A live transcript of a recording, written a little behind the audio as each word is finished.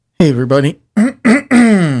Hey everybody.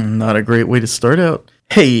 Not a great way to start out.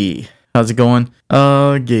 Hey, how's it going?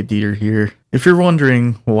 Gabe Dieter here. If you're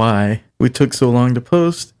wondering why we took so long to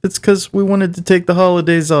post, it's because we wanted to take the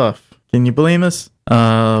holidays off. Can you blame us?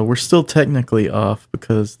 We're still technically off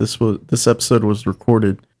because this episode was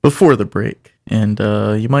recorded before the break. And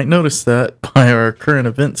you might notice that by our current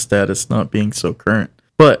event status not being so current.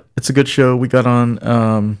 But it's a good show. We got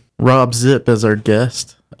on Robb Zipp as our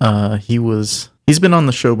guest. He's been on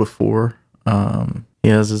the show before. He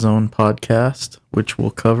has his own podcast, which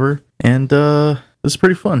we'll cover, and it's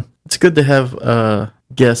pretty fun. It's good to have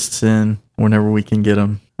guests in whenever we can get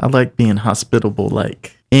them. I like being hospitable.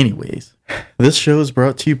 Anyways, this show is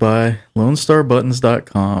brought to you by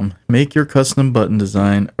LoneStarButtons.com. Make your custom button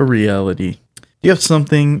design a reality. Do you have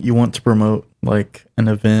something you want to promote, like an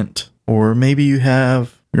event, or maybe you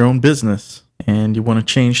have your own business and you want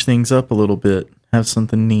to change things up a little bit? Have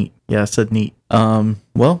something neat. Yeah, I said neat.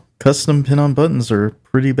 Well, custom pin-on buttons are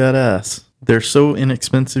pretty badass. They're so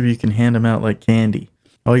inexpensive you can hand them out like candy.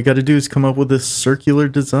 All you got to do is come up with this circular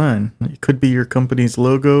design. It could be your company's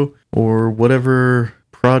logo or whatever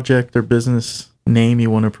project or business name you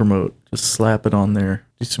want to promote. Just slap it on there.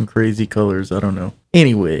 Do some crazy colors. I don't know.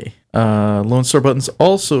 Anyway, Lone Star Buttons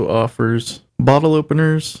also offers bottle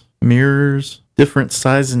openers, mirrors, different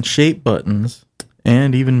size and shape buttons,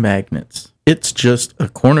 and even magnets. It's just a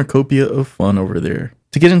cornucopia of fun over there.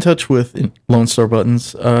 To get in touch with Lone Star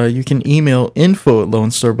Buttons, you can email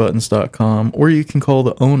info@lonestarbuttons.com, or you can call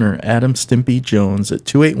the owner, Adam Stimpy Jones, at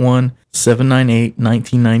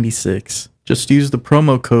 281-798-1996. Just use the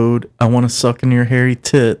promo code, I want to suck in your hairy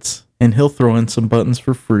tits, and he'll throw in some buttons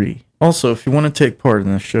for free. Also, if you want to take part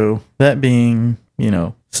in the show, that being,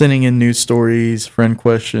 sending in news stories, friend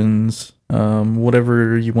questions,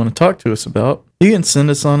 whatever you want to talk to us about, you can send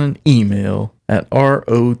us on an email at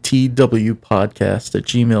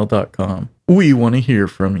rotwpodcast@gmail.com. We want to hear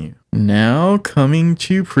from you. Now coming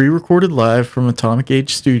to pre-recorded live from Atomic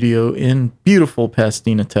Age Studio in beautiful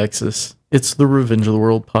Pasadena, Texas, it's the Revenge of the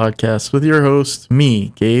World podcast with your host,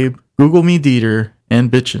 me, Gabe, Google Me Dieter,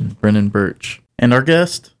 and bitchin' Brennan Birch. And our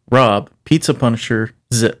guest, Robb, Pizza Punisher,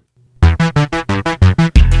 Zipp.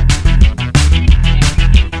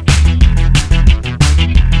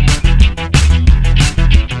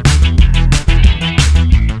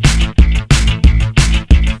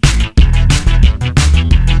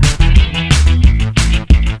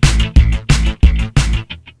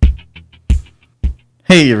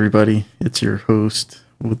 Hey everybody, it's your host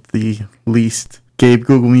with the least, Gabe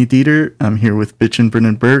Google Me Dieter. I'm here with bitchin'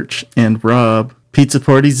 Brennan Birch and Robb, Pizza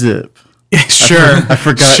Party Zipp. Sure. I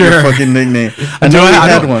forgot your fucking nickname. I know you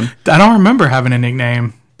had one. I don't remember having a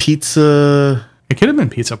nickname. Pizza... It could have been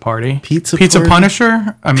Pizza Party. Pizza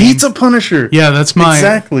Punisher? Pizza Punisher! Yeah, that's my...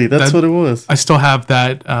 Exactly, that's what it was. I still have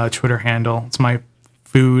that Twitter handle. It's my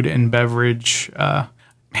food and beverage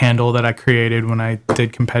handle that I created when I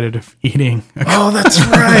did competitive eating. Oh, that's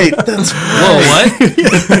right. That's right. Whoa, what?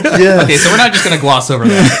 Yeah. Okay, so we're not just going to gloss over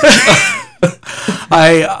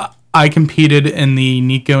that. I competed in the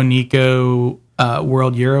Nico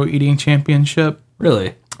World Euro Eating Championship.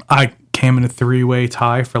 Really? I came in a 3-way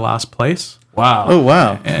tie for last place. Wow. Oh,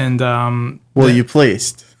 wow. And you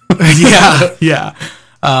placed. yeah.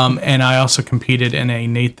 And I also competed in a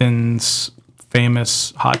Nathan's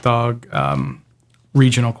famous hot dog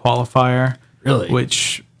regional qualifier. Really?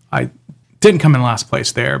 Which I didn't come in last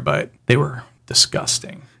place there, but they were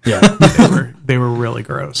disgusting. Yeah. They were really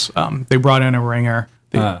gross. They brought in a ringer.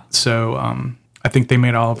 So I think they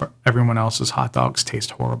made everyone else's hot dogs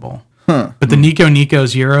taste horrible. Huh. But the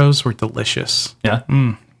Nico's Euros were delicious. Yeah.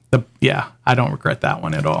 I don't regret that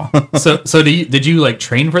one at all. So did you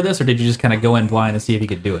train for this, or did you just kind of go in blind and see if you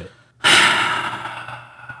could do it?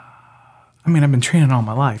 I mean, I've been training all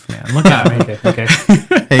my life, man. Look at me. Okay.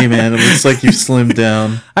 Hey, man, it looks like you've slimmed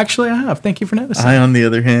down. Actually, I have. Thank you for noticing. I, on the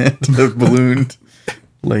other hand, have ballooned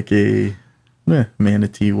like a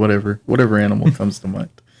manatee, whatever animal comes to mind.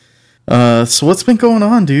 So what's been going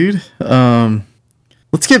on, dude?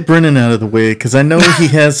 Let's get Brennan out of the way, because I know he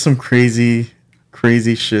has some crazy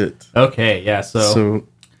shit. Okay, yeah, So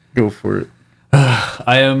go for it.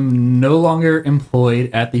 I am no longer employed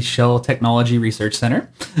at the Shell Technology Research Center.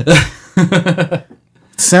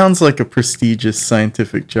 Sounds like a prestigious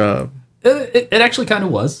scientific job. It actually kind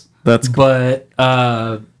of was. That's cool. But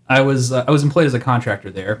I was employed as a contractor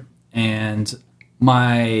there, and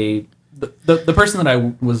the person that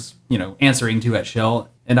I was answering to at Shell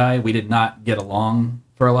and we did not get along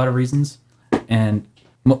for a lot of reasons, and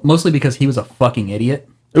mostly because he was a fucking idiot.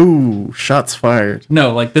 Ooh, shots fired.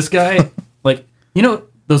 No, this guy,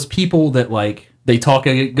 those people that they talk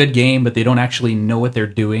a good game, but they don't actually know what they're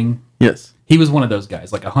doing. Yes. He was one of those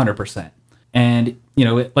guys, like 100%. And,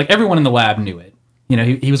 like everyone in the lab knew it.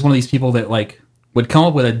 He was one of these people that like would come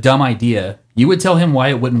up with a dumb idea. You would tell him why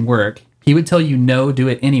it wouldn't work. He would tell you no, do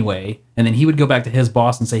it anyway. And then he would go back to his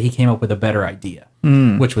boss and say he came up with a better idea,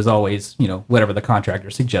 which was always, whatever the contractor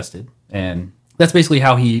suggested. And that's basically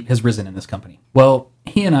how he has risen in this company. Well,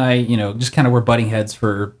 he and I, just kind of were butting heads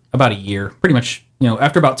for about a year, pretty much,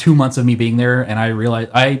 after about 2 months of me being there. And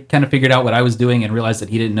I kind of figured out what I was doing and realized that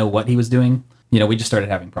he didn't know what he was doing. We just started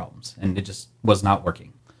having problems and it just was not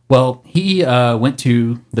working. Well, he went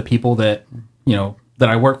to the people that, that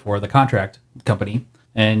I work for, the contract company,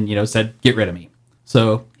 and, said, get rid of me.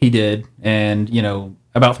 So he did. And,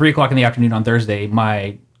 about 3:00 in the afternoon on Thursday,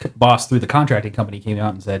 my boss through the contracting company came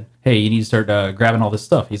out and said, hey, you need to start grabbing all this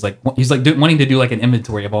stuff. He's wanting to do like an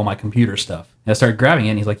inventory of all my computer stuff. And I started grabbing it.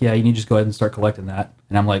 And he's like, yeah, you need to just go ahead and start collecting that.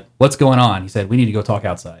 And I'm like, what's going on? He said, we need to go talk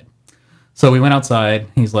outside. So we went outside.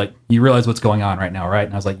 He's like, you realize what's going on right now, right?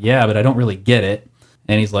 And I was like, yeah, but I don't really get it.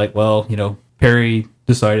 And he's like, well, Perry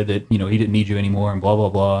decided that, he didn't need you anymore and blah, blah,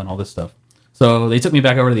 blah, and all this stuff. So they took me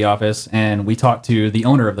back over to the office and we talked to the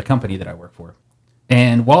owner of the company that I work for.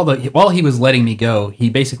 And while he was letting me go, he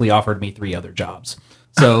basically offered me 3 other jobs.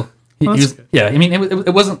 So he was, yeah, I mean,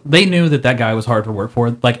 it wasn't, they knew that guy was hard to work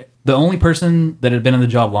for. Like the only person that had been in the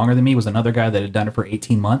job longer than me was another guy that had done it for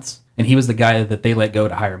 18 months. And he was the guy that they let go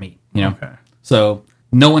to hire me, Okay. So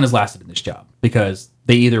no one has lasted in this job because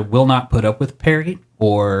they either will not put up with Perry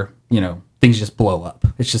or, things just blow up.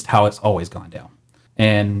 It's just how it's always gone down.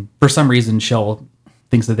 And for some reason, Shell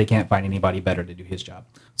thinks that they can't find anybody better to do his job.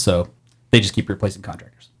 So they just keep replacing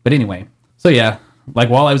contractors. But anyway, so yeah, like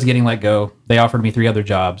while I was getting let go, they offered me 3 other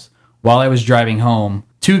jobs. While I was driving home,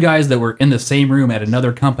 2 guys that were in the same room at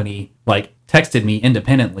another company, like texted me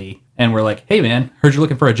independently and were like, hey man, heard you're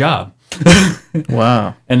looking for a job.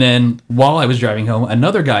 Wow. And then while I was driving home,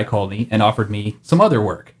 another guy called me and offered me some other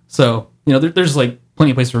work. So, there's like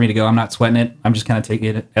plenty of places for me to go. I'm not sweating it. I'm just kind of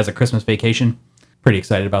taking it as a Christmas vacation. Pretty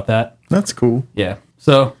excited about that. That's cool. Yeah.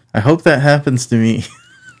 So I hope that happens to me.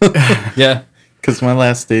 Yeah. Because my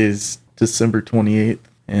last day is December 28th.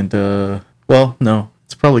 And, no,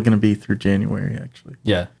 it's probably going to be through January, actually.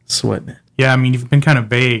 Yeah. Sweating it. Yeah, I mean, you've been kind of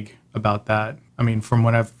vague about that. I mean, from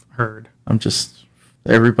what I've heard.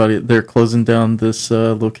 They're closing down this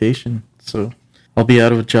location. So I'll be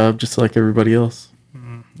out of a job just like everybody else.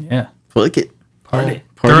 Yeah. Fuck it. Party.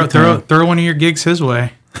 Throw one of your gigs his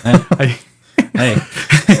way. Hey.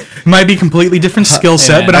 Might be completely different skill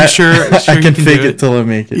set, but I'm sure I can fake it till I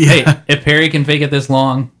make it. Yeah. Hey, if Perry can fake it this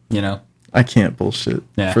long, I can't bullshit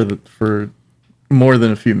Yeah. for more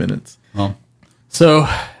than a few minutes. Well, so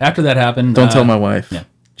after that happened, Don't tell my wife. Yeah.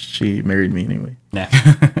 She married me anyway. Nah.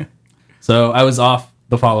 So I was off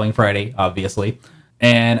the following Friday, obviously,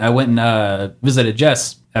 and I went and visited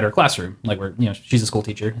Jess at her classroom, like where she's a school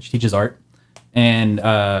teacher, she teaches art, and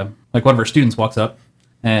like one of her students walks up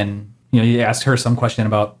and he asked her some question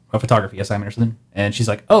about a photography assignment or something, and she's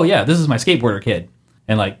like, "Oh yeah, this is my skateboarder kid,"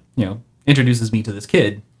 and like introduces me to this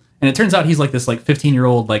kid, and it turns out he's like this like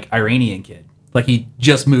 15-year-old like Iranian kid, like he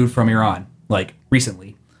just moved from Iran like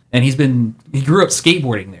recently, and he grew up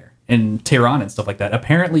skateboarding there in Tehran and stuff like that.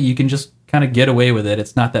 Apparently, you can just kind of get away with it.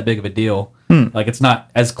 It's not that big of a deal. Like it's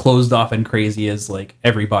not as closed off and crazy as like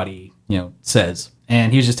everybody says.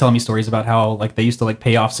 And he was just telling me stories about how like they used to like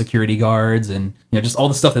pay off security guards and just all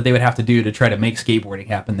the stuff that they would have to do to try to make skateboarding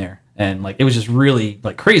happen there. And like it was just really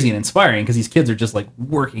like crazy and inspiring because these kids are just like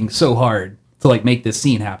working so hard to like make this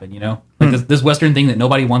scene happen, like this Western thing that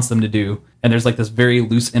nobody wants them to do. And there's like this very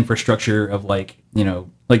loose infrastructure of like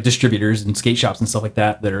like distributors and skate shops and stuff like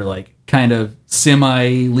that are like kind of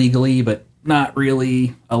semi legally but not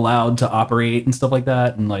really allowed to operate and stuff like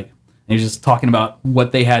that. And like he was just talking about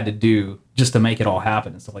what they had to do just to make it all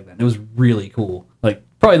happen and stuff like that. And it was really cool. Like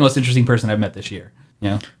probably the most interesting person I've met this year.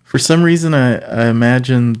 For some reason, I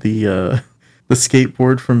imagine the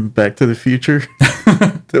skateboard from Back to the Future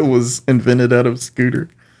that was invented out of a scooter.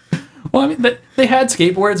 Well, I mean, they had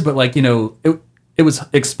skateboards, but like it was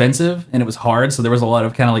expensive and it was hard, so there was a lot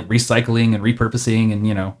of kind of like recycling and repurposing, and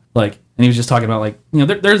and he was just talking about like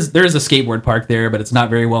there's a skateboard park there, but it's not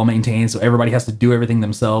very well maintained, so everybody has to do everything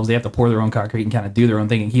themselves. They have to pour their own concrete and kind of do their own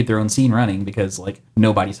thing and keep their own scene running because like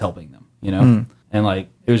nobody's helping them, And like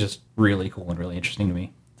it was just really cool and really interesting to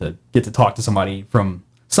me to get to talk to somebody from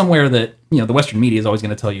somewhere that the Western media is always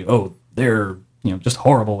going to tell you, oh, they're just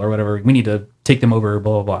horrible or whatever. We need to take them over,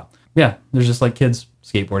 blah blah blah. Yeah, there's just like kids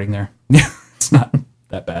skateboarding there. It's not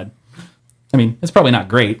that bad. I mean, it's probably not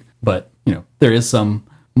great, but there is some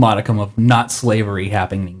modicum of not slavery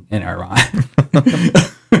happening in Iran.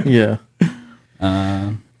 Yeah.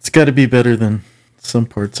 It's got to be better than some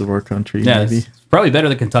parts of our country, Yeah, maybe. it's probably better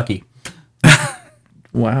than Kentucky.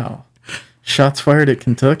 Wow. Shots fired at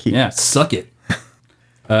Kentucky. Yeah, suck it.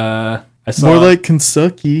 I saw More like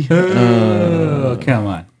Kentucky. Oh, come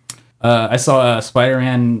on. I saw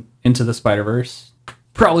Spider-Man Into the Spider-Verse.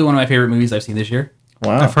 Probably one of my favorite movies I've seen this year.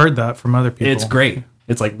 Wow. I've heard that from other people. It's great.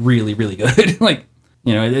 It's like really, really good. Like,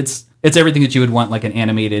 you know, it's everything that you would want like an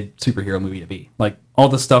animated superhero movie to be. Like all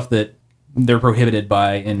the stuff that they're prohibited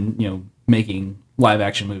by in, you know, making live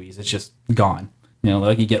action movies. It's just gone. You know,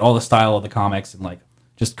 like you get all the style of the comics and like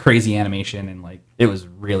just crazy animation and like it was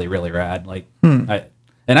really, really rad. Like I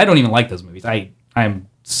don't even like those movies.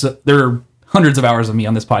 There are hundreds of hours of me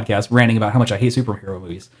on this podcast ranting about how much I hate superhero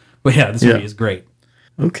movies. But yeah, this movie is great.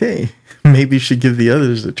 Okay. Maybe you should give the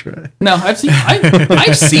others a try. No, I've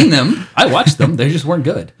seen them. I watched them. They just weren't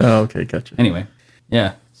good. Oh, okay. Gotcha. Anyway,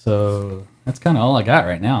 yeah. So that's kind of all I got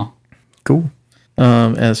right now. Cool.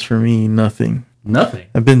 As for me, nothing. Nothing.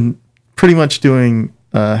 I've been pretty much doing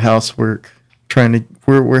housework.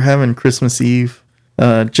 We're having Christmas Eve.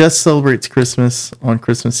 Jess celebrates Christmas on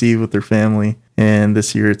Christmas Eve with her family, and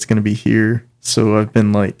this year it's going to be here. So I've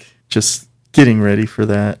been like just getting ready for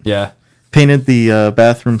that. Yeah. Painted the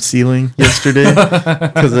bathroom ceiling yesterday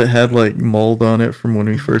because it had like mold on it from when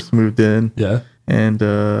we first moved in. Yeah. And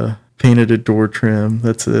painted a door trim.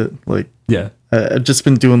 That's it. Like, Yeah. I've just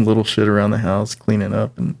been doing little shit around the house, cleaning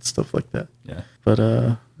up and stuff like that. Yeah.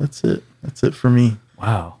 But that's it. That's it for me.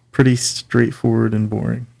 Wow. Pretty straightforward and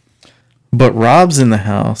boring. But Rob's in the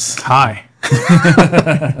house. Hi.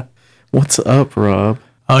 What's up, Rob?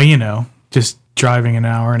 Oh, you know, just driving an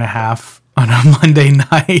hour and a half on a Monday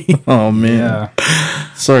night. Oh man. Yeah.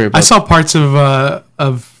 Sorry about I saw parts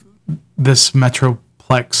of this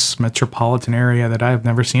metropolitan area that I've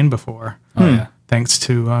never seen before. Oh, yeah. Thanks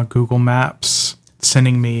to Google Maps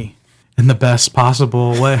sending me in the best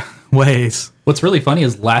possible ways. What's really funny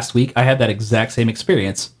is last week I had that exact same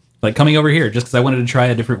experience. Like coming over here just because I wanted to try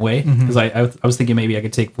a different way. Because I was thinking maybe I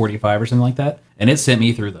could take 45 or something like that. And it sent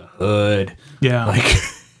me through the hood. Yeah. Like...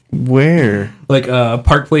 where? Like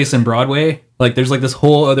Park Place and Broadway. Like there's like this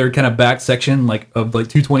whole other kind of back section like of like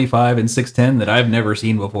 225 and 610 that I've never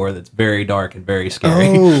seen before. That's very dark and very scary.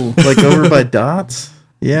 Oh, like over by Dots?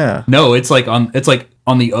 Yeah. No, it's like on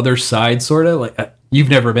the other side, sort of. Like you've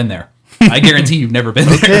never been there. I guarantee you've never been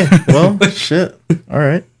there. Okay. Well, shit. All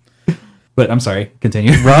right. But I'm sorry.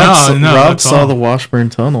 Continue. Rob saw the Washburn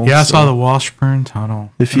Tunnel. Yeah, I saw the Washburn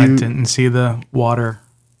Tunnel. If and I you- didn't see the water,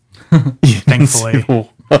 thankfully.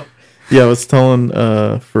 Yeah, I was telling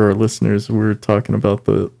for our listeners, we were talking about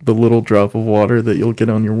the little drop of water that you'll get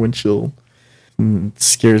on your windshield. And it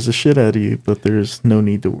scares the shit out of you, but there's no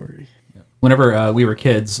need to worry. Whenever we were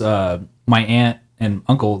kids, my aunt and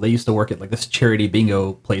uncle, they used to work at like this charity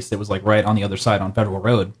bingo place that was like right on the other side on Federal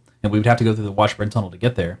Road, and we would have to go through the Washburn Tunnel to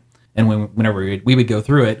get there. And whenever we would go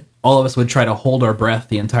through it, all of us would try to hold our breath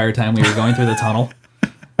the entire time we were going through the tunnel.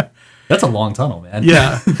 That's a long tunnel, man.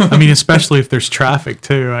 Yeah. I mean, especially if there's traffic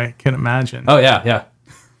too, I can imagine. Oh yeah, yeah.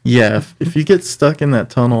 Yeah, if you get stuck in that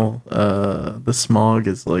tunnel, the smog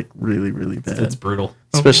is like really, really bad. It's brutal.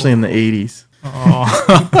 Especially in the 80s.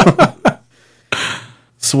 Oh.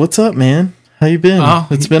 So what's up, man? How you been? Oh,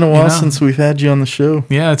 It's been a while you know. since we've had you on the show.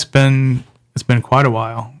 Yeah, it's been quite a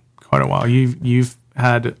while. Quite a while. You've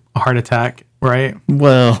had a heart attack, right?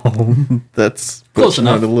 Well, that's Close pushing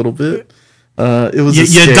it enough. a little bit. It was You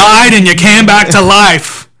scare. died and you came back to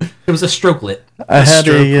life. It was a strokelet. I had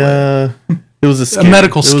stroke it was a scare.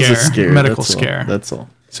 medical It was a scare. scare. Medical That's all. scare. That's all.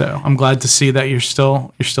 So I'm glad to see that you're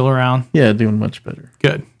still around. Yeah, doing much better.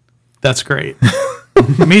 Good. That's great.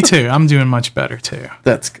 Me too. I'm doing much better too.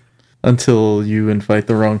 That's good. Until you invite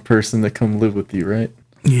the wrong person to come live with you, right?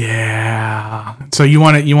 Yeah. So you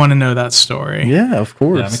want to know that story? Yeah, of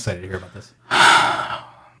course. Yeah, I'm excited to hear about this.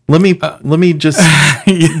 Let me just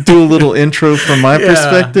do a little intro from my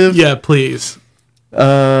perspective. Yeah, please.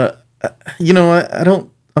 You know,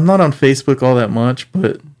 I'm not on Facebook all that much,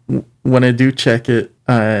 but when I do check it,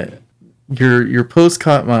 your post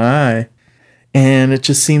caught my eye, and it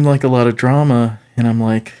just seemed like a lot of drama, and I'm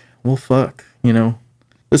like, well, fuck, you know,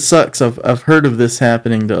 this sucks. I've heard of this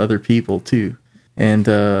happening to other people too, and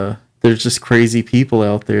there's just crazy people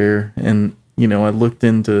out there, and you know, I looked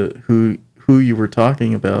into who you were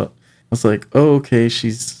talking about. I was like, oh, okay,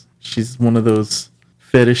 she's one of those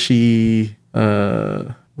fetishy.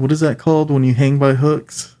 What is that called when you hang by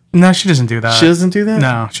hooks? No, she doesn't do that. She doesn't do that?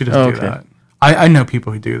 No, she doesn't do Okay. that. I know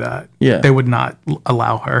people who do that. Yeah. They would not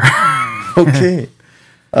allow her. Okay.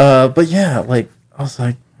 But yeah, like I was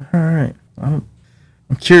like, all right, I'm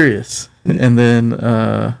curious. And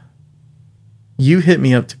then you hit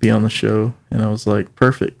me up to be on the show, And I was like,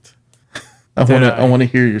 perfect. I want to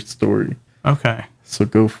hear your story. Okay. So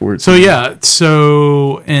go for it. So yeah,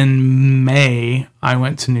 so in May, I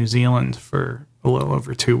went to New Zealand for a little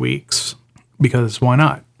over 2 weeks because why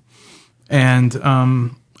not? And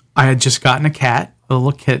I had just gotten a cat, a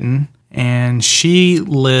little kitten, and she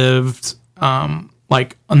lived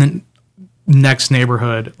like on the next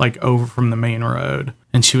neighborhood, like over from the main road.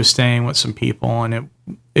 And she was staying with some people, and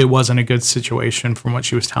it wasn't a good situation from what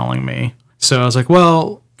she was telling me. So I was like,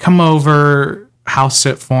 well, come over, house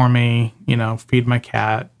sit for me, feed my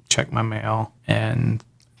cat, check my mail, and,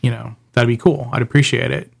 that'd be cool. I'd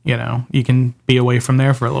appreciate it. You can be away from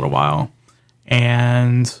there for a little while.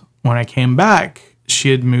 And when I came back,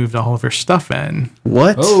 she had moved all of her stuff in.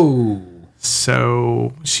 What? Oh.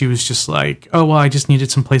 So she was just like, oh, well, I just needed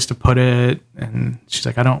some place to put it. And she's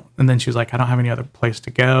like, and then she was like, I don't have any other place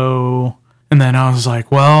to go. And then I was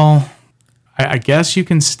like, well, I guess you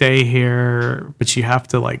can stay here, but you have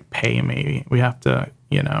to like pay me. We have to,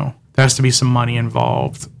 there has to be some money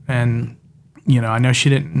involved. And, I know she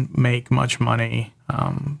didn't make much money.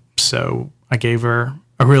 So I gave her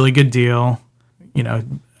a really good deal,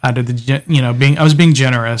 out of the, I was being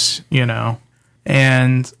generous,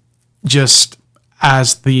 and just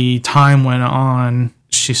as the time went on,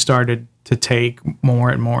 she started to take more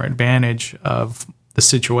and more advantage of the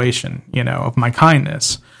situation, of my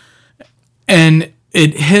kindness. And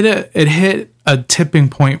it hit a tipping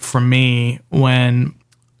point for me when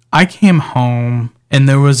I came home and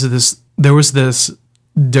there was this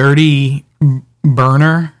dirty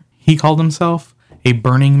burner, he called himself, a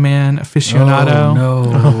Burning Man aficionado.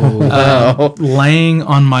 Oh, no. Laying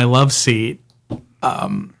on my love seat.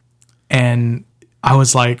 And I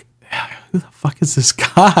was like, who the fuck is this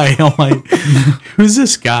guy? I'm like, who's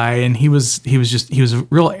this guy? And he was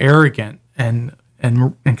real arrogant and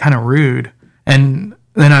kind of rude. And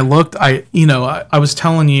then I looked, I was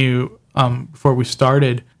telling you before we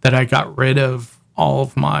started that I got rid of all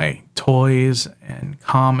of my toys and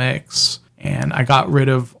comics, and I got rid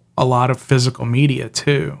of a lot of physical media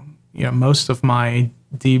too. Most of my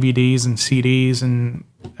DVDs and CDs and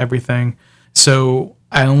everything. So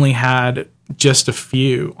I only had just a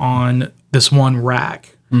few on this one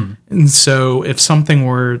rack. And so if something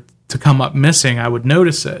were to come up missing, I would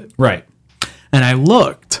notice it. Right. And I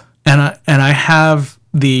looked, and I have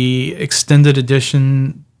the extended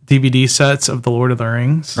edition DVD sets of The Lord of the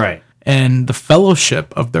Rings. Right. And the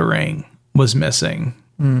Fellowship of the Ring was missing.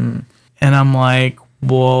 And I'm like,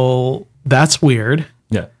 well, that's weird.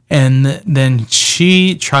 Yeah. And then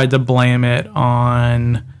she tried to blame it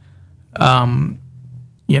on,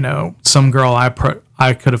 some girl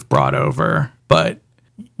I could have brought over. But,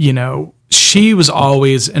 she was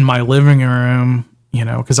always in my living room,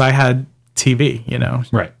 because I had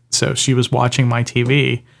TV, Right. So she was watching my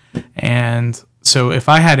TV. And so if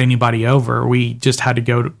I had anybody over, we just had to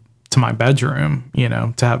go to my bedroom,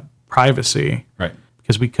 to have privacy. Right.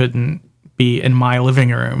 Because we couldn't be in my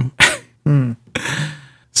living room.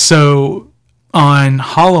 So on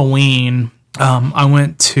Halloween, I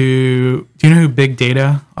went to, do you know who Big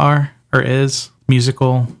Data is?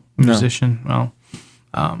 Musician? No.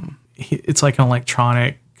 Well, it's like an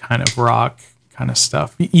electronic kind of rock kind of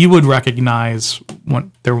stuff. You would recognize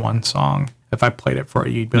their one song. If I played it for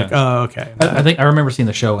you, you'd be like, oh, okay. I think I remember seeing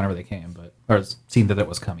the show whenever they came, or seeing that it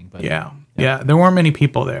was coming. But yeah. There weren't many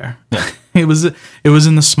people there. It was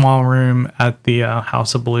in the small room at the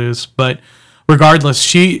House of Blues. But regardless,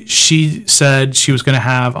 she said she was going to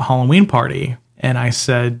have a Halloween party, and I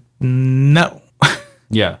said no.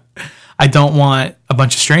 Yeah. I don't want a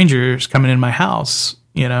bunch of strangers coming in my house,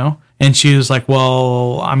 And she was like,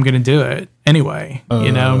 well, I'm going to do it anyway.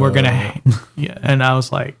 We're going to, yeah. And I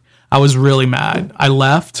was like, I was really mad. I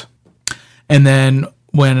left. And then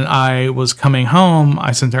when I was coming home,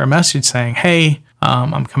 I sent her a message saying, hey,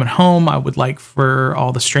 I'm coming home. I would like for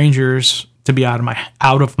all the strangers to be out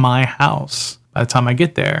of my house by the time I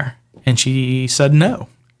get there. And she said no.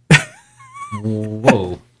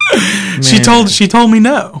 Whoa. She told me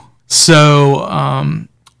no. So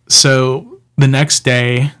the next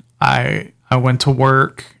day I went to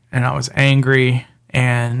work and I was angry,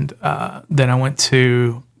 and then I went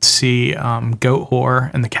to see Goat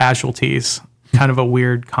Whore and the Casualties. Kind of a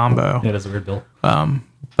weird combo. Yeah, that's a weird bill.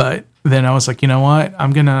 But then I was like, you know what?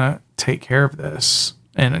 I'm going to take care of this.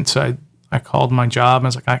 And so I called my job. I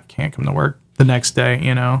was like, I can't come to work the next day,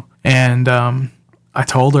 And I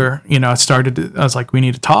told her, I was like, we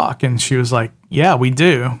need to talk. And she was like, yeah, we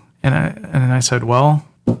do. And I said, well,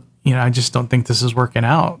 I just don't think this is working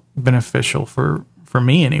out beneficial for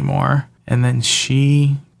me anymore. And then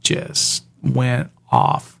she just went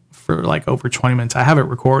off for like over 20 minutes. I have it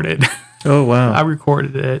recorded. Oh, wow. I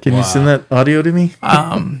recorded it. Can you send that audio to me?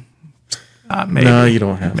 Maybe. No, you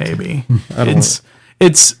don't have to. Maybe. I don't want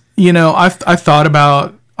It's I thought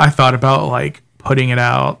about like putting it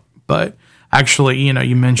out, but actually,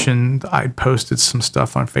 you mentioned I posted some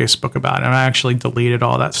stuff on Facebook about it, and I actually deleted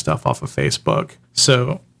all that stuff off of Facebook.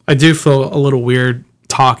 So I do feel a little weird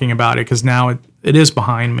talking about it because now it is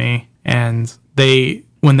behind me, and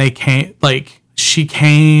when they came, like she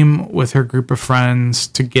came with her group of friends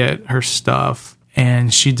to get her stuff.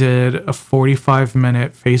 And she did a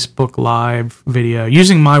 45-minute Facebook Live video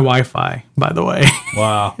using my Wi-Fi, by the way.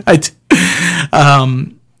 Wow.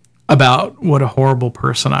 About what a horrible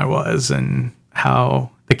person I was and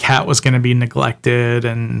how the cat was going to be neglected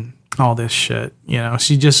and all this shit.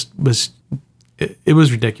 She just was, it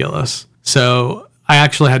was ridiculous. So I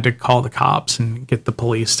actually had to call the cops and get the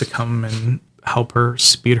police to come and help her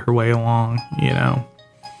speed her way along,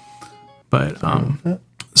 But,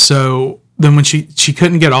 so... Then when she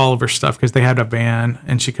couldn't get all of her stuff because they had a van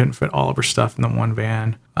and she couldn't fit all of her stuff in the one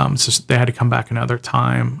van. So they had to come back another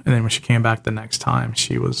time. And then when she came back the next time,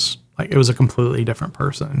 she was like, it was a completely different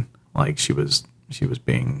person. Like she was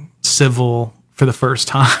being civil for the first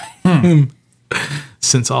time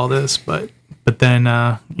since all this. But then,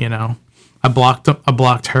 I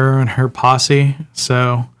blocked her and her posse.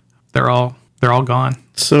 So they're all gone.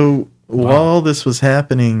 So while this was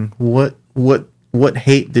happening, what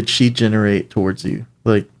hate did she generate towards you?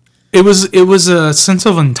 Like, it was a sense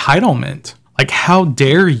of entitlement. Like, how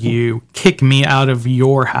dare you kick me out of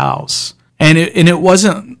your house? And it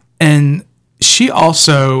wasn't. And she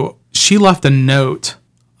left a note.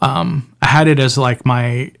 I had it as like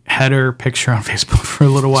my header picture on Facebook for a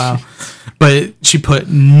little while, but she put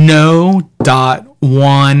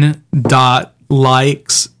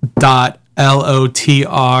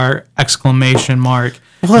no.1.likes.lotr exclamation mark.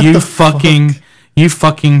 What you the fucking. Fuck? You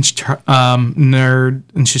fucking nerd.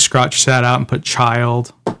 And she scratched that out and put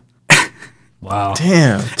child. Wow.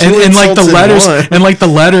 Damn. And like the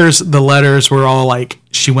letters were all like,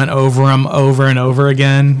 she went over them over and over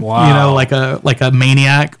again. Wow. Like a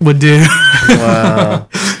maniac would do. Wow.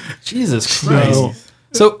 Jesus Christ.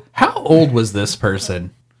 So how old was this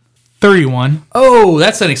person? 31. Oh,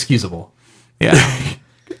 that's inexcusable. Yeah.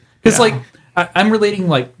 Because like, I'm relating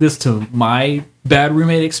like this to my bad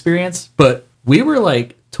roommate experience, but we were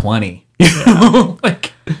like 20,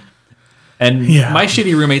 like, and my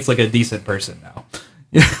shitty roommate's like a decent person now.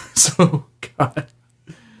 So, God.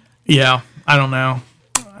 Yeah, I don't know.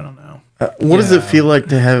 What does it feel like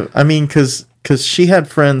to have? I mean, because she had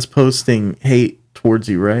friends posting hate towards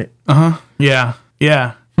you, right? Yeah.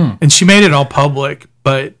 And she made it all public,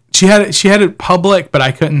 but she had it public, but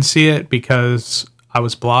I couldn't see it because I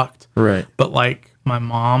was blocked. Right. But like. My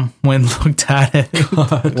mom went and looked at it.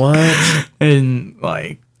 God. What? And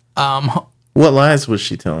like, what lies was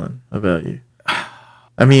she telling about you?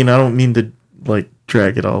 I mean, I don't mean to like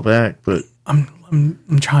drag it all back, but I'm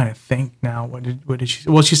trying to think now. What did she?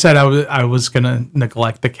 Well, she said I was gonna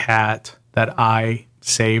neglect the cat that I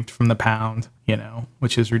saved from the pound.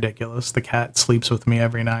 Which is ridiculous. The cat sleeps with me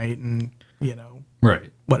every night, and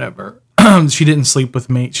right, whatever. She didn't sleep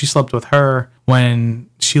with me. She slept with her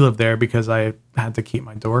when she lived there because I had to keep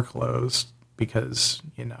my door closed because,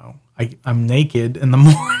 I'm naked in the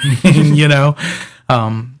morning,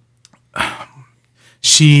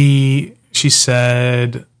 She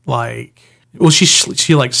said like, well,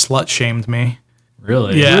 she like slut shamed me.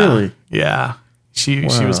 Really? Yeah. Really? Yeah. She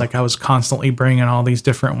was like, I was constantly bringing all these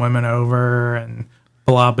different women over and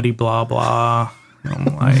blah, blah, blah, blah. I'm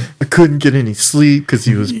like, I couldn't get any sleep because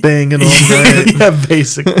he was banging all night. Yeah,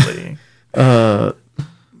 basically. Man.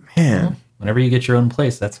 Whenever you get your own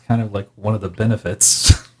place, that's kind of like one of the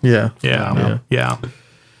benefits. Yeah. I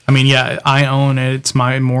mean, I own it. It's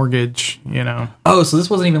my mortgage, Oh, so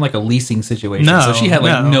this wasn't even like a leasing situation. No, so she had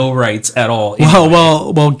like no rights at all.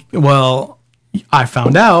 Well, I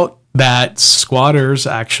found out that squatters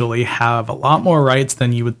actually have a lot more rights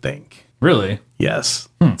than you would think. Really? Yes.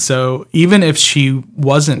 So even if she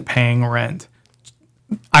wasn't paying rent,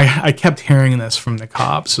 I kept hearing this from the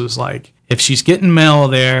cops. It was like, if she's getting mail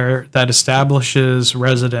there that establishes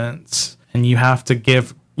residence, and you have to go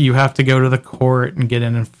to the court and get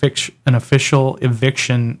an official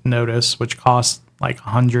eviction notice, which costs like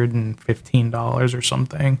 $115 or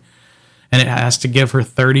something, and it has to give her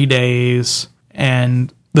 30 days.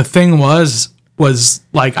 And the thing was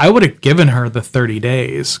like, I would have given her the 30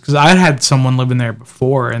 days because I had someone living there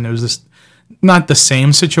before, and it was this, not the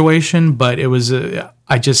same situation, but it was,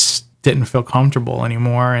 I just didn't feel comfortable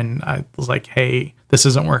anymore. And I was like, hey, this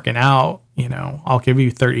isn't working out. I'll give you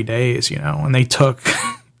 30 days, and they took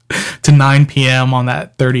to 9 p.m. on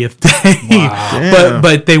that 30th day. Wow.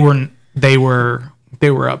 But they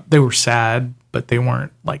were sad, but they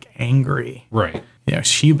weren't like angry. Right. You know,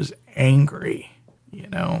 she was angry, you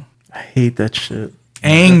know. I hate that shit.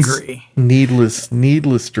 Angry. That's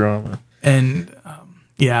needless drama. And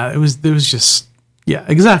it was just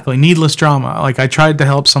exactly, needless drama. Like I tried to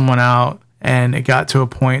help someone out and it got to a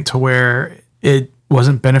point to where it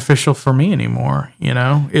wasn't beneficial for me anymore, you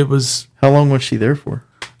know. It was How long was she there for?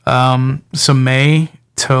 so May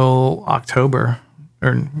till October,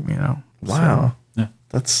 or you know. Wow. Yeah.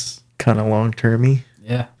 That's kind of long-termy.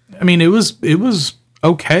 Yeah. I mean, it was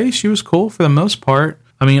okay. She was cool for the most part.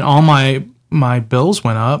 I mean, all my bills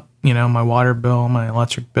went up, you know, my water bill, my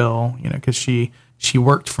electric bill, you know, because she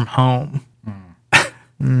worked from home.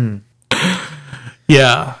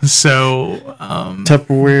 Yeah. So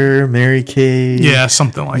Tupperware, Mary Kay. yeah,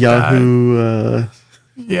 something like Yahoo. that.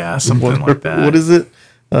 Yeah, something like that. What is it?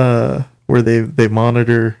 Where they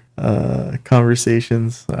monitor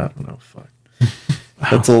conversations. I don't know. Fuck.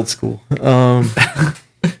 That's old school.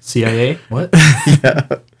 CIA? What?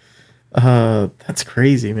 That's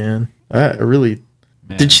crazy, man. I really.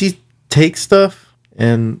 Man. Did she take stuff?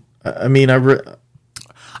 And I mean,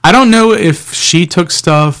 I don't know if she took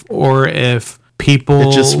stuff or if people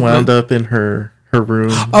it just wound up in her room.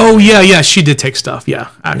 Oh yeah, she did take stuff. Yeah,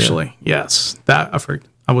 actually, yes. That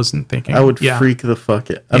I wasn't thinking. I would yeah. freak the fuck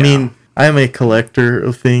it. I Yeah. mean, I am a collector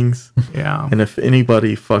of things, Yeah. and if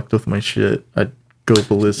anybody fucked with my shit, I'd go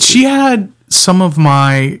ballistic. She had some of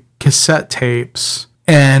my cassette tapes,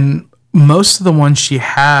 and most of the ones she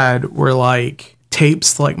had were like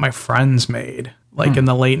tapes like my friends made, like in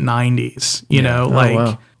the late 90s. You know, like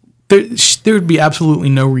wow. there would be absolutely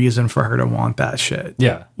no reason for her to want that shit.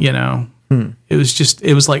 Yeah. You know, it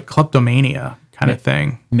was like kleptomania kind of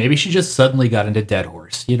thing. Maybe she just suddenly got into Dead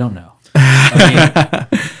Horse. You don't know. I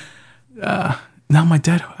mean, No,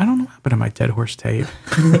 I don't know what happened to my Dead Horse tape.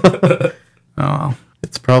 Oh,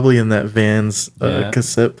 It's probably in that Vans Yeah.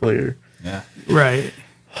 cassette player. yeah. right.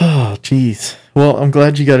 Oh, jeez. Well, I'm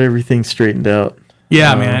glad you got everything straightened out.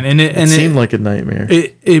 Yeah, man. And It seemed like a nightmare.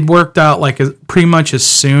 it worked out like pretty much as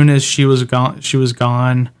soon as she was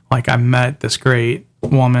gone. Like I met this great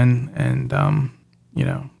woman, and you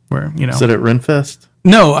know, Is that at Renfest?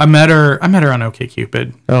 no, I met her on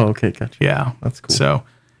OkCupid. Oh, okay, gotcha. Yeah, That's cool. So,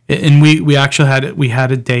 and we actually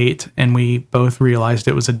had a date, and we both realized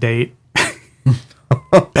it was a date.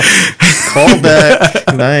 Call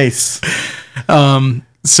back. Nice.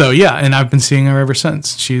 So yeah, and I've been seeing her ever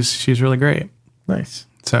since. She's really great. Nice.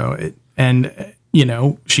 So you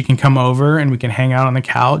know, she can come over and we can hang out on the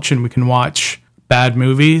couch and we can watch bad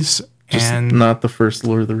movies. Just and not the first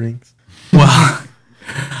Lord of the Rings. well,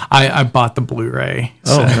 I bought the Blu-ray.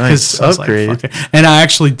 Oh, nice. 'cause I was like, Upgrade. fuck it. And I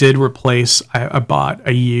actually did replace. I bought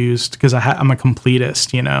a used because I'm a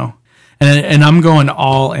completist, you know, and I'm going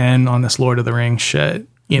all in on this Lord of the Rings shit.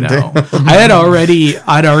 You know, I'd already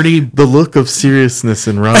The look of seriousness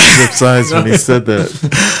in Robb Zipp's eyes when he said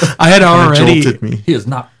that I had already jolted me. He is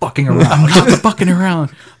not fucking around. I'm not fucking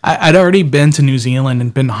around. I'd already been to New Zealand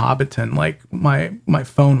and been to Hobbiton. Like my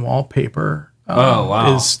phone wallpaper. Oh,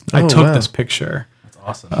 wow. I Oh, took wow. this picture. That's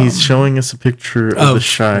awesome. He's showing us a picture of the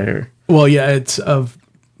Shire. Well, yeah, it's of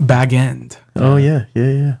Bag End. Oh, yeah.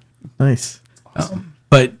 Nice.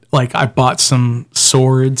 But like I bought some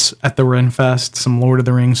swords at the Renfest, some Lord of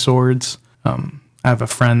the Rings swords. I have a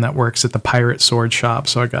friend that works at the pirate sword shop,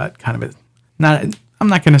 so I got kind of I'm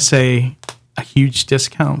not going to say a huge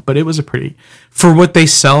discount, but it was for what they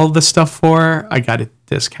sell the stuff for, I got a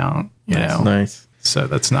discount, you know. Nice. So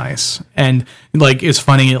that's nice. And like it's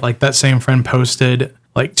funny, like that same friend posted,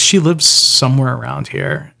 like she lives somewhere around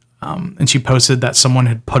here. And she posted that someone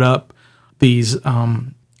had put up these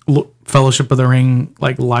Fellowship of the Ring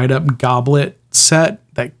like light up goblet set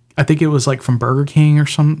that I think it was like from Burger King or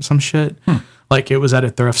some shit. Like it was at a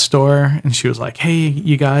thrift store, and she was like, "Hey,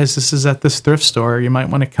 you guys, this is at this thrift store. You might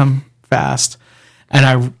want to come fast." And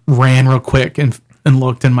I ran real quick and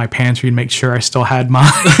looked in my pantry to make sure I still had mine.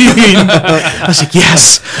 I was like,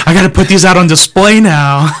 "Yes, I got to put these out on display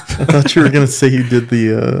now." I thought you were going to say you did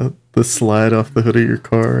the slide off the hood of your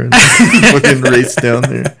car and fucking race down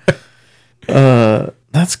there.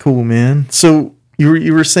 That's cool, man. So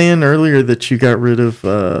you were saying earlier that you got rid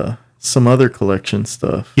of some other collection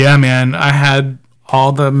stuff. Yeah, man. I had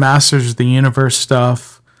all the Masters of the Universe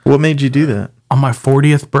stuff What made you do that? on my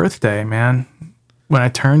 40th birthday, man. When I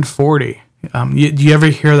turned 40. Do you ever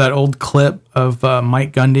hear that old clip of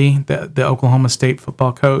Mike Gundy, the Oklahoma State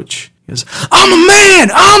football coach? He goes, "I'm a man.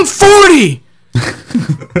 I'm 40."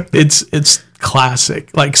 It's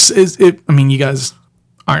classic. Like I mean, you guys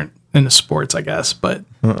aren't into sports, I guess, but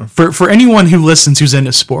For anyone who listens who's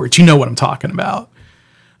into sports, you know what I'm talking about.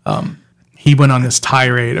 He went on this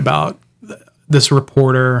tirade about this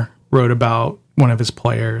reporter wrote about one of his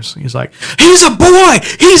players. He's like, he's a boy.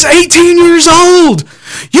 He's 18 years old.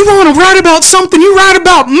 You want to write about something? You write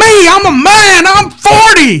about me. I'm a man. I'm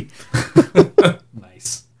 40.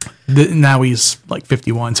 Nice. Now he's like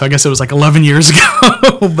 51. So I guess it was like 11 years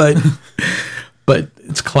ago, but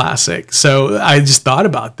it's classic. So I just thought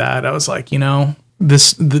about that. I was like,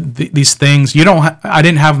 these things I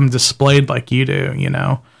didn't have them displayed like you do,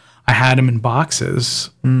 I had them in boxes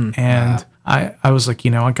and I was like,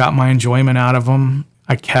 I got my enjoyment out of them.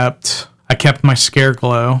 I kept my scare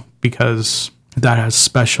glow because that has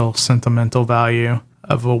special sentimental value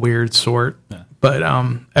of a weird sort. Yeah. But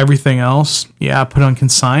everything else, I put on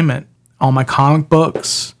consignment. All my comic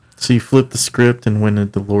books. So you flipped the script and went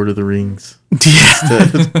into Lord of the Rings.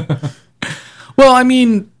 Yeah. Well, I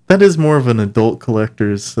mean, that is more of an adult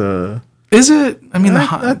collector's. Is it? I mean,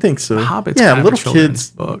 I think so. The Hobbit's yeah, kind of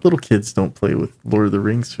little kids don't play with Lord of the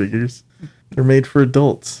Rings figures. They're made for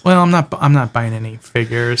adults. Well, I'm not buying any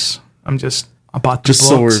figures. I bought just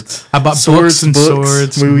books. Swords. I bought books and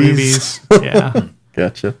swords, movies. Yeah.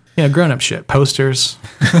 Gotcha. Yeah, grown up shit. Posters.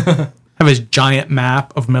 I have a giant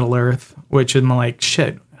map of Middle Earth, which I'm like,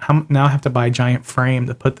 shit. Now I have to buy a giant frame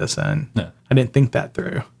to put this in. Yeah. I didn't think that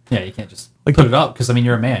through. Yeah, you can't just put it up because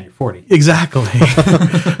you're a man. You're 40. Exactly.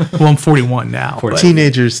 Well, I'm 41 now. 40.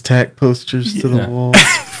 Teenagers tack posters to the walls.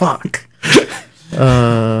 Fuck.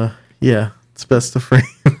 Yeah, it's best to frame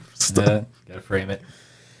stuff. Yeah, gotta frame it.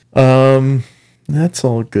 That's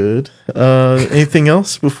all good. Anything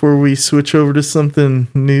else before we switch over to something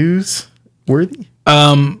news worthy?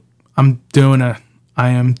 I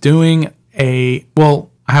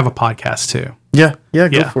have a podcast too. Yeah,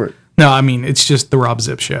 go for it. No, I mean, it's just the Robb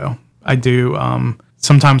Zipp show. I do,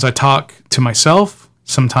 sometimes I talk to myself.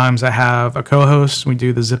 Sometimes I have a co-host. We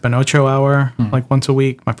do the Zip and Ocho hour, like once a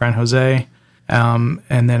week, my friend Jose. And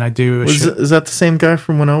then I do is that the same guy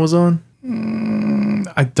from when I was on?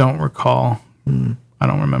 I don't recall. I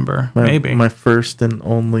don't remember. Maybe. My first and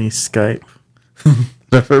only Skype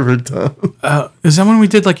I've ever done. Is that when we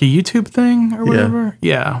did like a YouTube thing or whatever?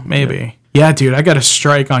 Yeah, maybe. Yeah, dude, I got a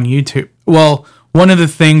strike on YouTube. Well, one of the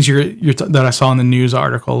things that I saw in the news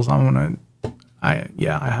articles, I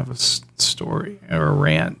have a story or a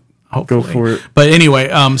rant. Hopefully. Go for it. But anyway,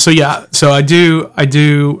 so I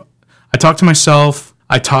talk to myself.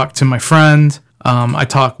 I talk to my friend. I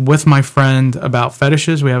talk with my friend about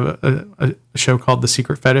fetishes. We have a show called The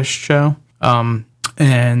Secret Fetish Show.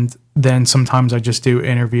 And then sometimes I just do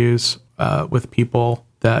interviews with people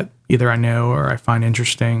that either I know or I find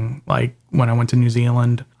interesting. Like when I went to New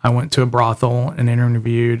Zealand, I went to a brothel and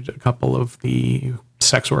interviewed a couple of the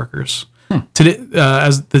sex workers. Today,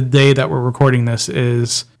 as the day that we're recording this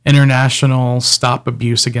is International Stop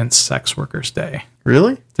Abuse Against Sex Workers Day.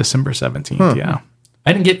 Really? December 17th, yeah.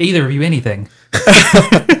 I didn't get either of you anything.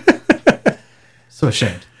 So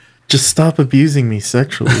ashamed. Just stop abusing me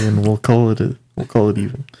sexually and we'll call it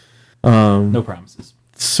even. No promises.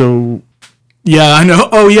 So yeah, I know.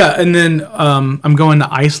 Oh yeah, and then I'm going to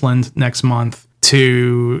Iceland next month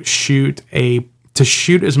to shoot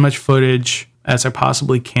as much footage as I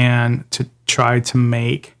possibly can to try to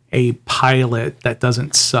make a pilot that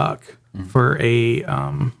doesn't suck for a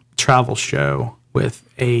travel show with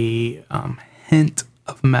a hint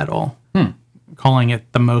of metal. Calling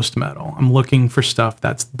it the most metal. I'm looking for stuff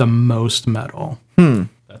that's the most metal.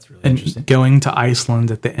 That's really interesting. Going to Iceland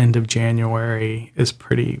at the end of January is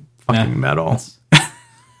pretty fucking metal.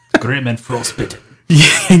 Grim and frostbitten.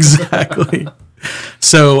 Yeah, exactly.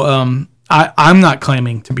 So I'm not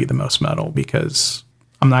claiming to be the most metal because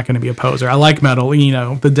I'm not going to be a poser. I like metal.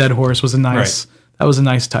 The Dead Horse was that was a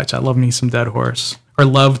nice touch. I love me some Dead Horse, or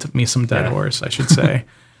loved me some Dead Horse, I should say.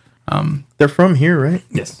 They're from here, right?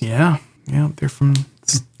 Yes. Yeah, they're from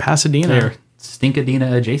Pasadena. They're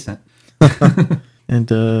Stinkadena adjacent. And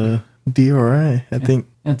DRI, I think.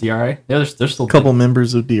 Yeah, DRI. Yeah, they're still a couple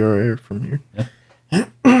members of DRI are from here. Yeah.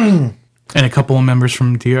 And a couple of members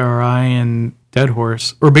from DRI and Dead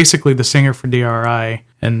Horse, or basically the singer for DRI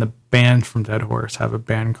and the band from Dead Horse have a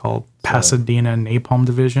band called Pasadena Napalm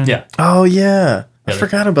Division. Yeah. Oh yeah, I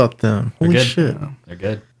forgot about them. Holy shit, they're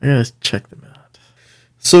good. I gotta check them out.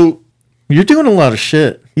 So you're doing a lot of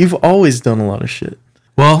shit. You've always done a lot of shit.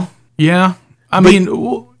 Well, yeah.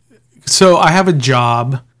 So I have a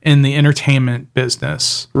job in the entertainment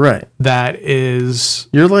business. Right. That is...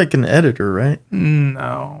 You're like an editor, right?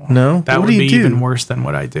 No. No? That would be even worse than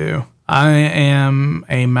what I do. I am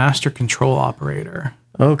a master control operator.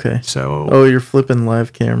 Okay. So... Oh, you're flipping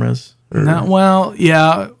live cameras? No, well,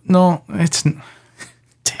 yeah. No, it's...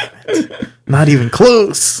 Damn it. Not even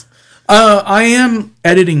close. I am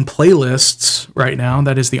editing playlists right now.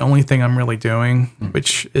 That is the only thing I'm really doing,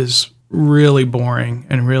 which is really boring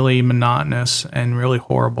and really monotonous and really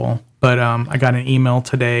horrible. But I got an email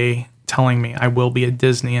today telling me I will be a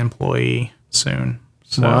Disney employee soon.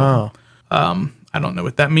 So Wow. I don't know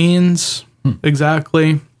what that means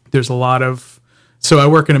exactly. There's a lot of... So I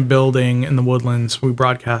work in a building in the Woodlands. We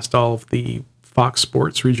broadcast all of the Fox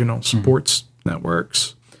Sports regional sports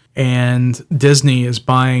networks. And Disney is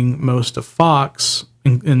buying most of Fox,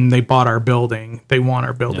 and they bought our building. They want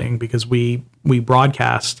our building because we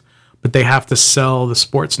broadcast, but they have to sell the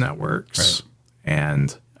sports networks. Right.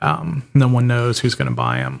 And no one knows who's going to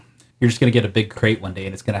buy them. You're just going to get a big crate one day,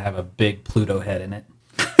 and it's going to have a big Pluto head in it.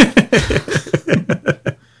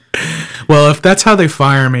 Well, if that's how they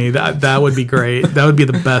fire me, that would be great. That would be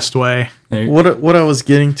the best way. What I was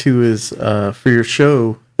getting to is for your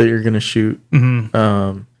show that you're going to shoot. You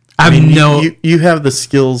have the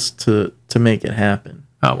skills to make it happen.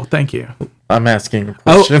 Oh, well, thank you. I'm asking a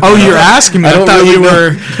question. Oh, you're asking me. I thought you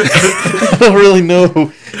were. I don't really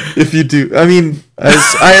know if you do. I mean,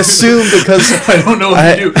 I assume because I don't know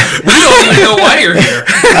if you do. We don't even know why you're here.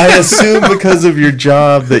 I assume because of your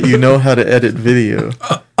job that you know how to edit video.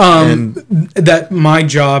 That my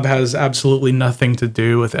job has absolutely nothing to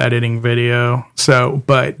do with editing video. So,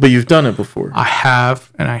 but you've done it before. I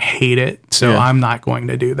have, and I hate it. So I'm not going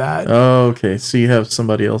to do that. Oh, okay. So you have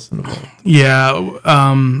somebody else involved. Yeah.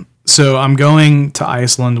 So I'm going to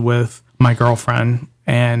Iceland with my girlfriend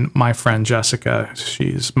and my friend Jessica.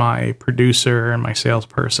 She's my producer and my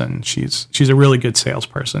salesperson. She's a really good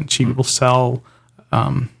salesperson. She will sell.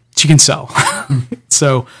 She can sell.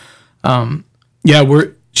 So,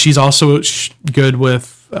 she's also good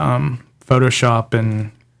with Photoshop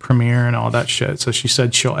and Premiere and all that shit. So she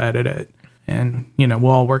said she'll edit it, and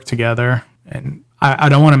we'll all work together. And I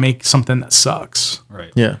don't want to make something that sucks.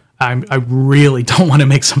 Right. Yeah. I really don't want to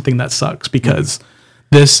make something that sucks because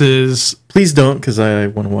this is... Please don't, because I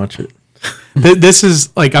want to watch it. This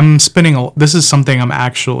is like this is something I'm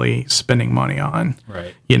actually spending money on.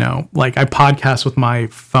 Right. Like I podcast with my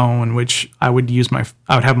phone, which I would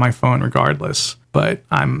have my phone regardless, but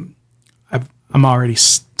I'm already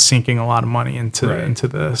sinking a lot of money into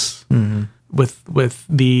this with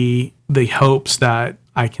the hopes that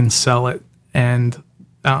I can sell it and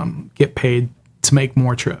get paid to make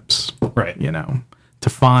more trips. Right. To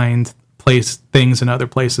find things in other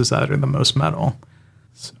places that are the most metal.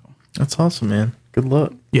 So that's awesome, man. Good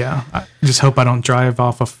luck. Yeah. I just hope I don't drive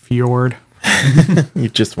off a fjord. You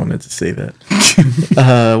just wanted to say that.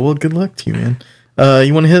 Well, good luck to you, man.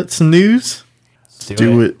 You want to hit some news? Let's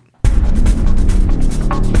do it.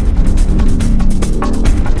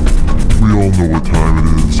 We all know what time it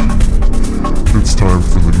is. It's time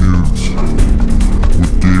for the news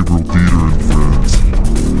with Gabriel Dieter and friends.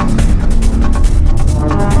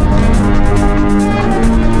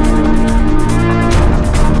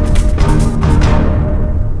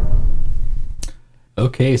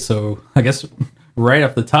 Okay, so I guess right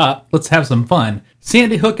off the top, let's have some fun.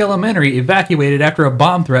 Sandy Hook Elementary evacuated after a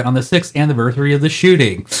bomb threat on the 6th anniversary of the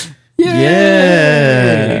shooting.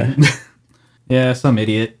 Yay! Yeah, some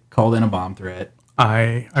idiot called in a bomb threat.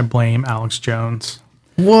 I blame Alex Jones.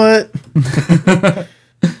 What?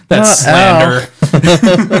 That's slander.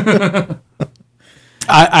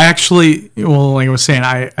 I actually, like I was saying,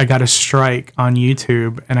 I got a strike on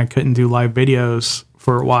YouTube and I couldn't do live videos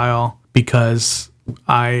for a while because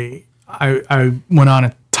I went on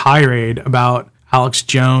a tirade about Alex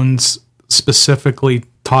Jones specifically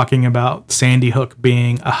talking about Sandy Hook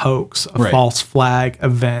being a hoax, a false flag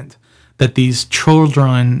event, that these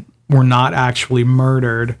children were not actually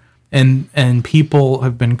murdered. And people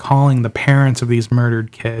have been calling the parents of these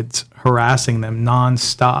murdered kids, harassing them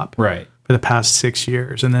nonstop for the past 6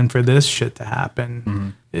 years. And then for this shit to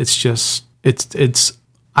happen, it's just, it's,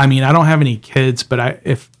 I mean, I don't have any kids, but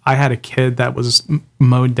if I had a kid that was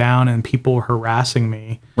mowed down and people were harassing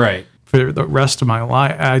me for the rest of my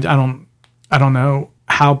life, I don't know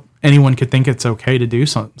how anyone could think it's okay to do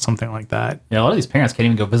something like that. Yeah, a lot of these parents can't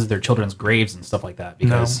even go visit their children's graves and stuff like that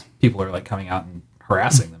because people are like coming out and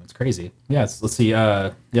harassing them. It's crazy. Yeah, let's see.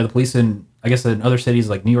 The police in other cities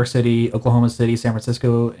like New York City, Oklahoma City, San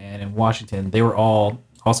Francisco, and in Washington, they were all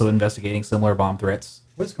also investigating similar bomb threats.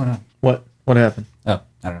 What's going on? What happened? Oh,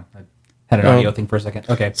 I don't know. I had an audio thing for a second.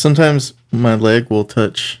 Okay. Sometimes my leg will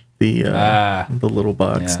touch the little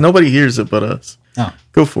box. Yeah. Nobody hears it but us. Oh.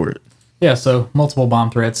 Go for it. Yeah, so multiple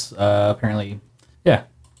bomb threats. Apparently,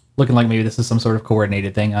 looking like maybe this is some sort of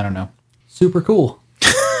coordinated thing. I don't know. Super cool.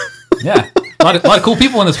 Yeah. A lot of cool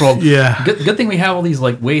people in this world. Yeah. Good thing we have all these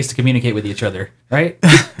like ways to communicate with each other, right?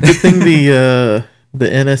 Good thing the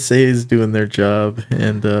NSA is doing their job,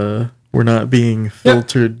 and we're not being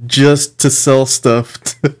filtered just to sell stuff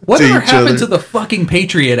to Whatever each happened other. to the fucking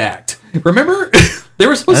Patriot Act? Remember? They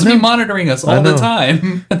were supposed to be monitoring us all the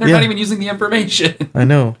time, and they're not even using the information. I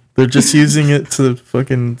know. They're just using it to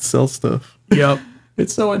fucking sell stuff. Yep.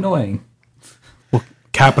 It's so annoying. Well,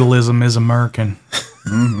 capitalism is American.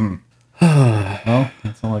 Mm-hmm. Well,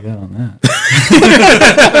 that's all I got on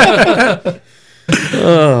that.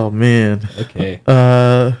 Oh, man. Okay.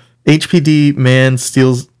 HPD man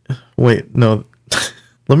steals... Wait, no.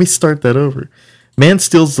 Let me start that over. Man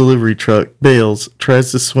steals delivery truck, bails,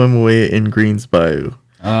 tries to swim away in Green's Bayou.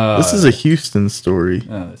 This is a Houston story.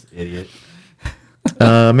 Oh, this idiot.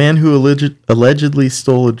 A man who allegedly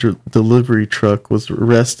stole a delivery truck was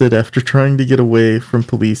arrested after trying to get away from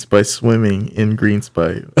police by swimming in Green's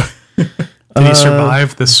Bayou. Did he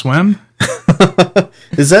survive the swim?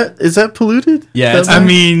 Is that polluted? Yeah, it's, I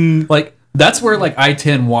mean, like that's where like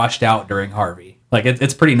I-10 washed out during Harvey. Like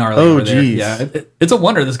it's pretty gnarly Oh, over there. geez. Yeah, it's a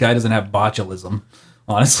wonder this guy doesn't have botulism.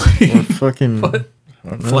 Honestly, Or fucking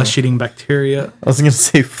flesh-eating bacteria. I was gonna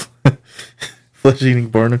say flesh-eating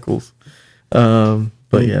barnacles.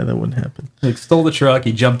 But yeah, that wouldn't happen. like stole the truck.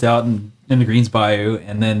 He jumped out in the Greens Bayou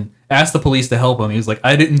and then asked the police to help him. He was like,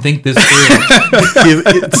 "I didn't think this through."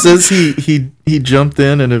 It says he jumped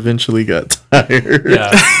in and eventually got tired.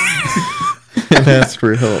 Yeah, And asked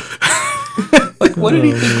for help. like what did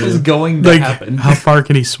he think was going to happen? How far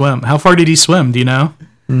can he swim? How far did he swim? Do you know?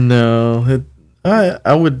 No,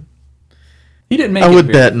 I would He didn't make. I it would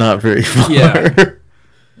very- bet not very far. Yeah.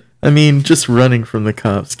 I mean, just running from the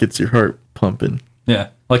cops gets your heart pumping. Yeah,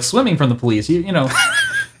 like swimming from the police. You know,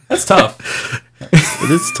 that's tough.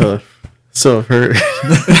 It is tough. So I've heard.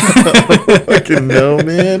 I don't fucking know,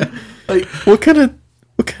 man. Like, What kind of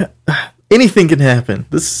anything can happen.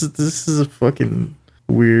 This is a fucking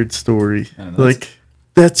weird story. I don't know, Like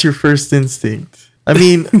that's your first instinct. I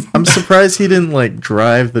mean, I'm surprised he didn't like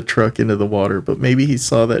drive the truck into the water, but maybe he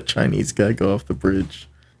saw that Chinese guy go off the bridge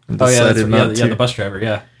and oh yeah, decided not to. the bus driver.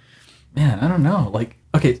 Yeah, man, I don't know. Like,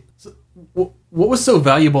 okay, so, what was so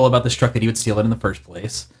valuable about this truck that he would steal it in the first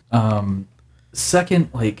place? Second,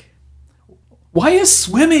 like, why is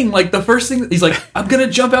swimming like the first thing? He's like, I'm gonna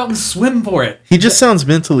jump out and swim for it. He just sounds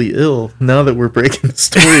mentally ill now that we're breaking the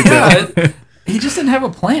story down. Yeah, he just didn't have a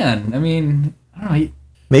plan. I mean, I don't know.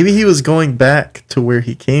 Maybe he was going back to where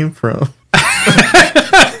he came from.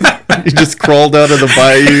 He just crawled out of the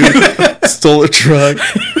bayou, stole a truck,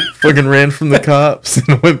 fucking ran from the cops,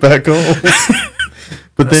 and went back home.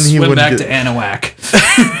 But then he swim wouldn't back get, to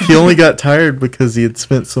Anahuac. he only got tired because he had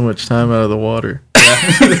spent so much time out of the water.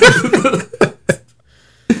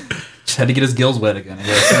 Just had to get his gills wet again. I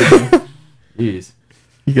guess. Jeez.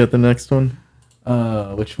 You got the next one?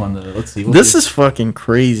 Which one? Let's see. This is fucking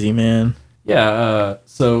crazy, man. Yeah.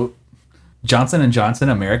 So Johnson & Johnson,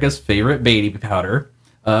 America's favorite baby powder,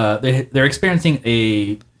 they're experiencing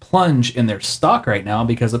a plunge in their stock right now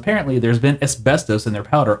because apparently there's been asbestos in their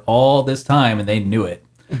powder all this time and they knew it.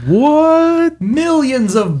 What?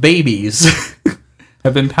 Millions of babies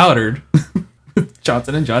have been powdered with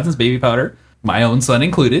Johnson & Johnson's baby powder, my own son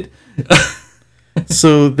included.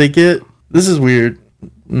 So they get, this is weird.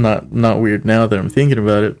 Not weird now that I'm thinking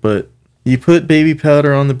about it, but you put baby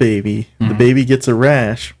powder on the baby. Mm-hmm. The baby gets a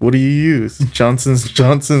rash. What do you use?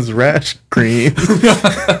 Johnson's rash cream.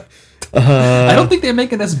 I don't think they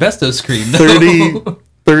make an asbestos cream. No.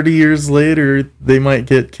 30 years later, they might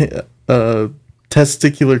get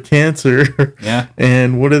testicular cancer. Yeah.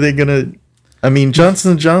 And what are they gonna? I mean,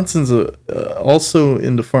 Johnson & Johnson's also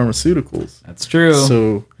into pharmaceuticals. That's true.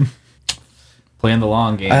 So Playing the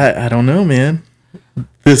long game. I don't know, man.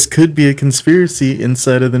 This could be a conspiracy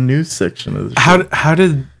inside of the news section of the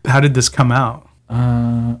show. How did this come out?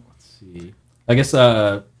 Let's see. I guess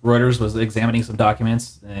Reuters was examining some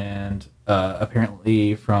documents, and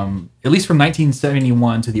apparently from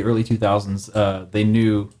 1971 to the early 2000s, they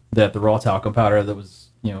knew that the raw talcum powder that was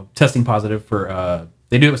testing positive for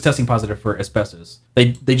they knew it was testing positive for asbestos.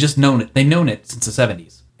 They just known it. They known it since the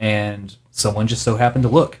 70s, and someone just so happened to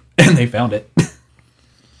look, and they found it.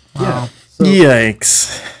 Wow. So,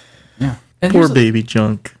 Yikes. yeah. And Poor here's baby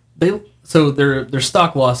junk. their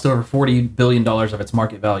stock lost over $40 billion of its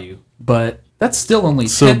market value, but that's still only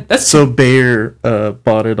So Bayer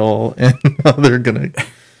bought it all, and now they're gonna.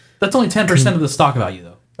 that's only 10% of the stock value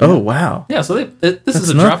though. Oh wow! Yeah, so this is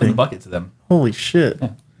a That's drop in the nothing. bucket to them. Holy shit! Yeah.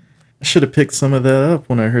 I should have picked some of that up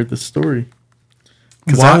when I heard the story,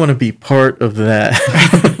 because Why- I want to be part of that.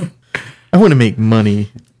 I want to make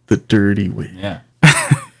money the dirty way. Yeah.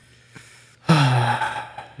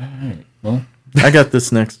 right. Well, I got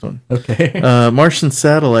this next one. okay. Martian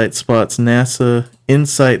satellite spots NASA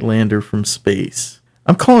InSight lander from space.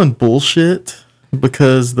 I'm calling bullshit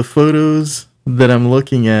because the photos that I'm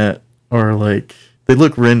looking at are like, they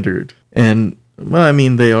look rendered. And, well, I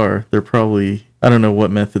mean, they are. They're probably, I don't know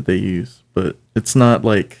what method they use, but it's not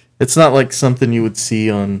like something you would see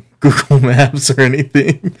on Google Maps or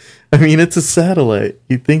anything. I mean, it's a satellite.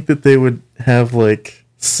 You'd think that they would have like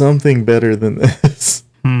something better than this.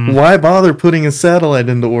 Why bother putting a satellite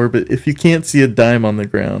into orbit if you can't see a dime on the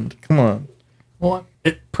ground? Come on. Well,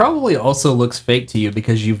 it probably also looks fake to you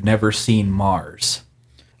because you've never seen Mars.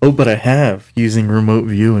 Oh, but I have, using remote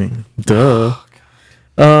viewing. Duh.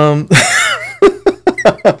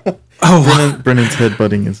 Brennan's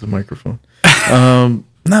headbutting into the microphone. No,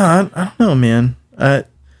 I don't know, man. I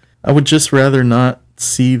would just rather not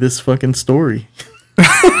see this fucking story.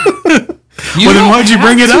 Well, then why'd you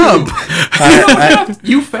bring it up?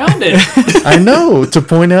 You found it. I know, to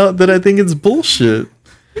point out that I think it's bullshit.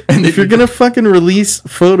 And if you're gonna fucking release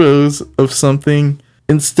photos of something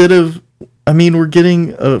instead of, I mean, we're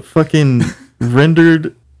getting a fucking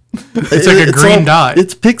rendered. It's like a green dot.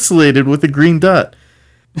 It's pixelated with a green dot.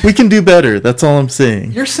 We can do better. That's all I'm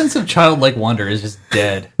saying. Your sense of childlike wonder is just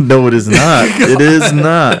dead. No, it is not. It is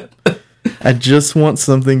not. I just want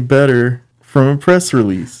something better from a press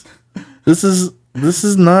release. This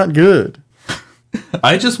is not good.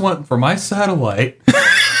 I just want for my satellite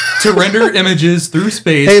to render images through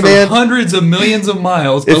space Hey, for man. hundreds of millions of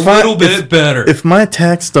miles If little bit better. If my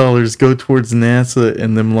tax dollars go towards NASA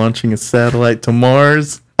and them launching a satellite to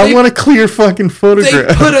Mars, I want a clear fucking they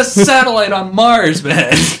photograph. put a satellite on Mars,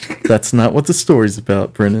 man. That's not what the story's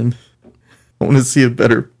about, Brennan. I want to see a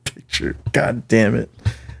better picture. God damn it.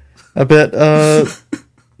 I bet, I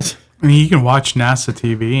mean, you can watch NASA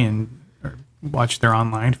TV and or watch their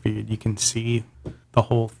online feed. You can see the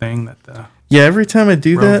whole thing that the yeah, every time I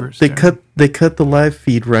do that, Rovers they do. cut the live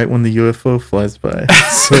feed right when the UFO flies by.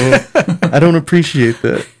 So I don't appreciate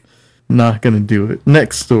that. Not gonna do it.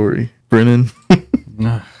 Next story, Brennan.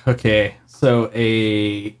 Okay, so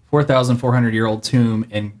a 4,400-year-old tomb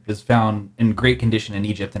is found in great condition in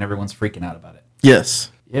Egypt, and everyone's freaking out about it.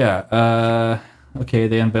 Yes. Yeah. Okay,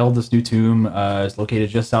 they unveiled this new tomb. It's located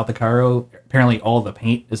just south of Cairo. Apparently, all the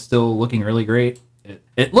paint is still looking really great.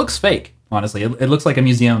 It looks fake, honestly. It looks like a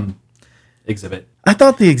museum exhibit. I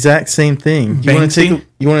thought the exact same thing. You want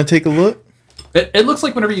to take a look? It looks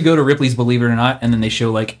like whenever you go to Ripley's Believe It or Not, and then they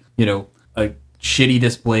show like a shitty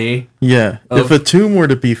display. Yeah. If a tomb were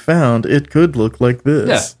to be found, it could look like this.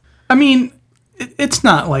 Yeah. I mean, it's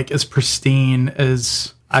not like as pristine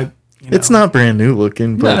as It's not brand new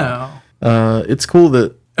looking, but No. it's cool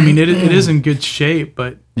that I mean, it is in good shape,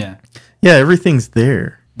 but Yeah. yeah, everything's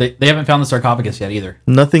there. They haven't found the sarcophagus yet either.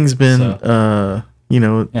 Nothing's been So.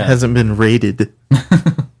 Yeah. hasn't been raided.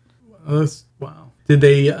 wow. Did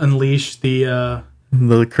they unleash the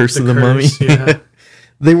The curse of the mummy. curse? Yeah.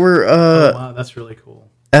 They were Wow, that's really cool.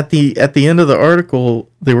 at the end of the article,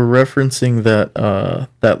 they were referencing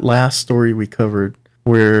that last story we covered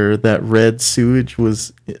where that red sewage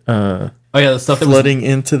was Oh yeah, the stuff that was flooding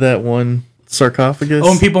into that one sarcophagus.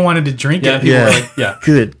 Oh, and people wanted to drink Yeah, it. people Yeah. were like, yeah.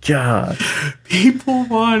 Good God. People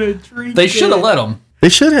want to drink They should have let them. They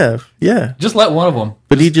should have. Yeah. Just let one of them.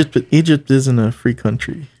 But Egypt isn't a free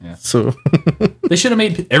country. Yeah. So They should have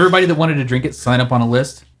made everybody that wanted to drink it sign up on a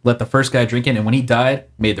list. Let the first guy drink it, and when he died,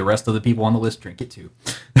 made the rest of the people on the list drink it too.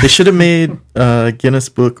 they should have made Guinness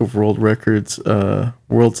Book of World Records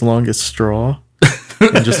world's longest straw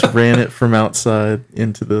and just ran it from outside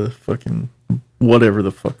into the fucking whatever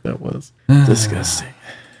the fuck that was. Disgusting.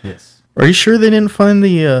 Yes. Are you sure they didn't find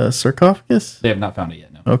the sarcophagus? They have not found it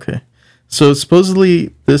yet, no. Okay. So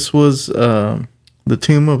supposedly this was the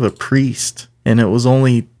tomb of a priest, and it was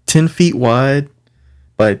only 10 feet wide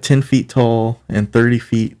by 10 feet tall and 30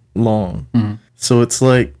 feet long. Mhm. So it's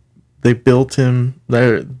like they built him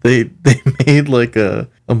there. They made like a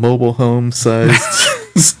mobile home sized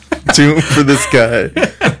tomb for this guy.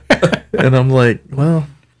 And I'm like, well,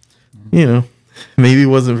 maybe it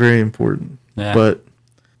wasn't very important. Yeah. But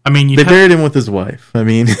I mean, they buried him with his wife. I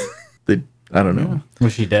mean, I don't know.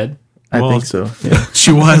 Was she dead? I Well, think so. Yeah.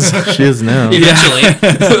 she was. She is now.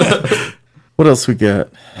 Eventually. What else we got?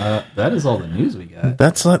 That is all the news we got.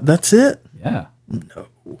 That's it? Yeah,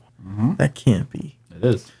 That can't be. it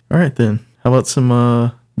is. All right then. How about some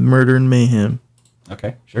murder and mayhem?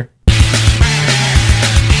 Okay, sure.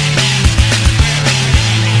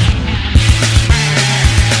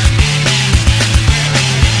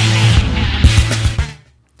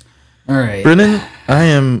 All right. Brennan, I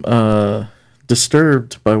am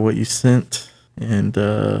disturbed by what you sent, and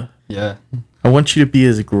Yeah. I want you to be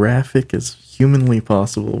as graphic as humanly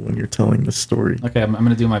possible when you're telling the story. Okay, I'm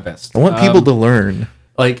gonna do my best. I want people to learn.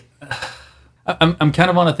 Like, I'm kind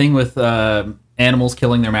of on a thing with animals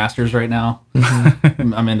killing their masters right now.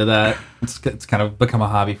 Mm-hmm. I'm into that. It's kind of become a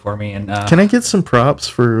hobby for me. And can I get some props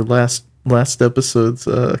for last episode's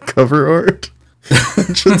cover art?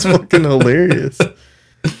 It's fucking hilarious.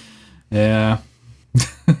 Yeah.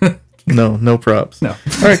 No props. No.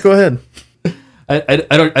 All right, go ahead.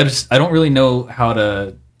 I don't really know how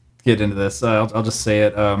to get into this. I'll just say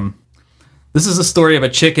it. This is a story of a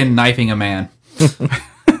chicken knifing a man.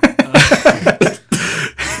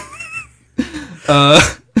 How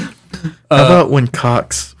about when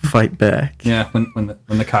cocks fight back? Yeah, when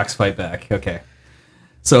the cocks fight back. Okay.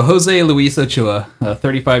 So Jose Luis Ochoa, a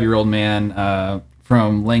 35-year-old man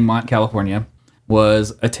from Langmont, California,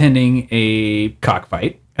 was attending a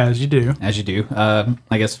cockfight. As you do. As you do.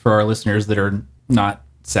 I guess for our listeners that are not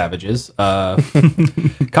savages,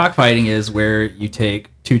 cockfighting is where you take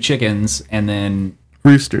two chickens and then...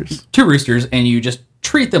 Two roosters, and you just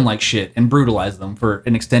treat them like shit and brutalize them for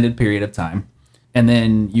an extended period of time. And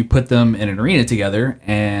then you put them in an arena together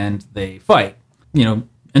and they fight,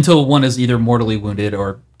 until one is either mortally wounded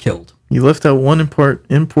or killed. You left out one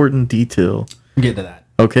important detail. I'm getting to that.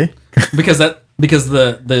 Okay. because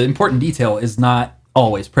the important detail is not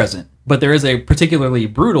always present. But there is a particularly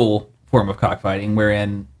brutal form of cockfighting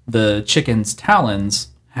wherein the chicken's talons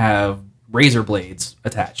have razor blades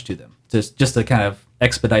attached to them. Just to kind of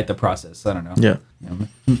expedite the process. I don't know. Yeah.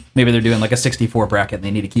 Maybe they're doing like a 64 bracket and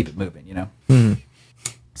they need to keep it moving, Mm-hmm.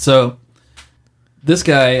 So this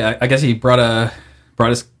guy, I guess he brought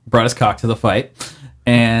his cock to the fight,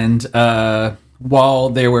 and while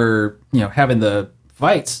they were having the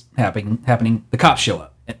fights happening, the cops show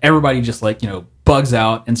up, and everybody just bugs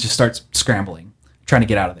out and just starts scrambling, trying to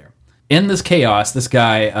get out of there. In this chaos, this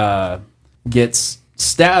guy gets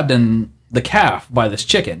stabbed in the calf by this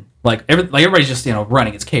chicken. Everybody's just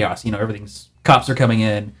running. It's chaos. Cops are coming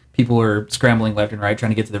in. People are scrambling left and right,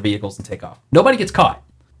 trying to get to their vehicles and take off. Nobody gets caught.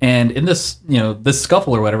 And in this this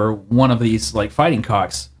scuffle or whatever, one of these fighting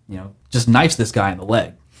cocks just knifes this guy in the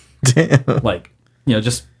leg. Damn.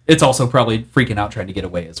 Just it's also probably freaking out trying to get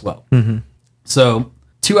away as well. Mm-hmm. So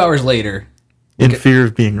 2 hours later, in fear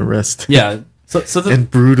of being arrested. Yeah. And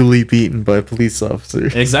brutally beaten by police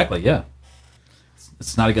officers. Exactly. Yeah.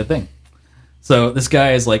 It's not a good thing. So this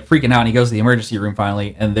guy is freaking out, and he goes to the emergency room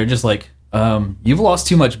finally, and they're just you've lost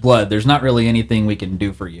too much blood. There's not really anything we can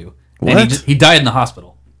do for you. What? And he died in the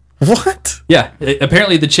hospital. What? Yeah.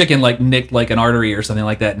 Apparently the chicken nicked an artery or something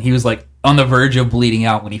like that, and he was on the verge of bleeding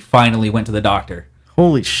out when he finally went to the doctor.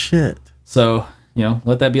 Holy shit. So,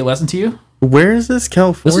 let that be a lesson to you. Where is this?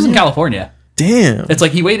 California? This was in California. Damn. It's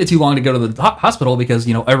he waited too long to go to the hospital because,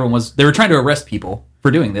 everyone they were trying to arrest people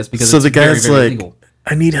for doing this because it's the guy's very, very illegal.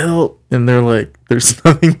 I need help. And they're there's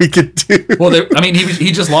nothing we can do. Well,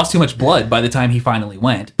 he just lost too much blood by the time he finally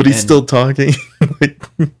went. But he's still talking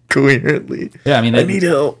coherently. Yeah, I need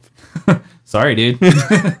help. Sorry, dude.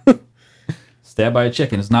 Stabbed by a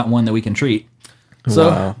chicken is not one that we can treat. So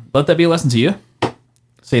Wow. Let that be a lesson to you.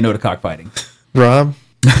 Say no to cockfighting. Rob,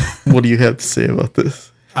 what do you have to say about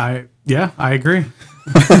this? I agree.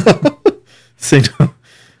 Say no.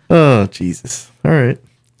 Oh, Jesus. All right.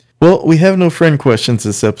 Well, we have no friend questions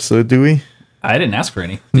this episode, do we? I didn't ask for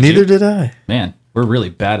any. Neither did I. Man, we're really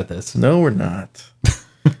bad at this. No, we're not.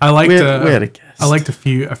 We had a guest. I liked a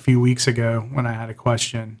few weeks ago when I had a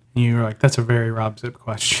question. And you were like, "That's a very Robb Zipp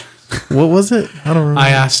question." What was it? I don't remember. I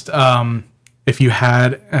asked if you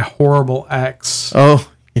had a horrible ex Oh,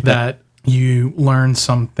 yeah. that you learned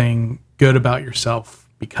something good about yourself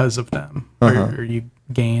because of them, or you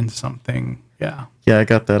gained something. Yeah. Yeah, I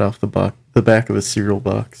got that off the back of a cereal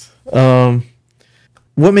box.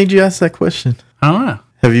 What made you ask that question? I don't know.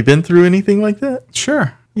 Have you been through anything like that?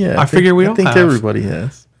 Sure. Yeah, I figure we all I think have. everybody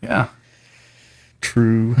has. Yeah.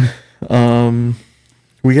 True.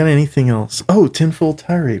 We got anything else? Oh, Tinfoil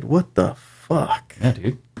Tirade. What the fuck? Yeah,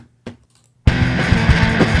 dude.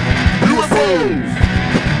 UFOs!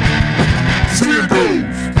 Seeing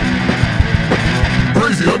ghosts!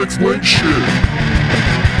 Crazy unexplained shit!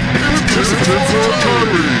 It's just a Tinfoil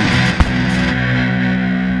Tirade!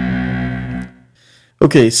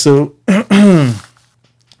 Okay, so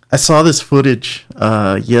I saw this footage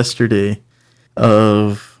yesterday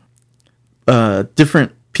of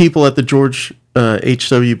different people at the George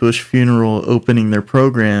H.W. Bush funeral opening their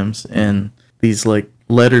programs, and these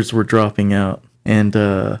letters were dropping out. And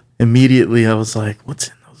immediately I was like, what's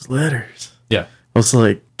in those letters? Yeah. I was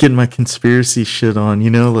getting my conspiracy shit on, Do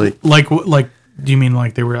you mean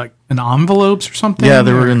they were in envelopes or something? Yeah,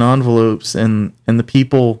 they were in envelopes, and the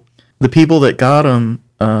people the people that got him,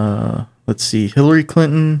 let's see, Hillary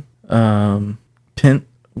Clinton,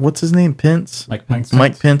 what's his name? Pence? Mike Pence.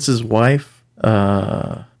 Mike Pence's wife. Who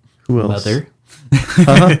else? Mother.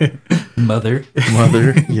 Huh? Mother.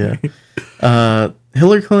 Mother, yeah.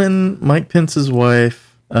 Hillary Clinton, Mike Pence's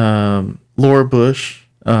wife, Laura Bush,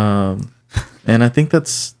 and I think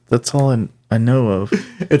that's all I know of.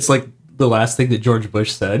 It's like the last thing that George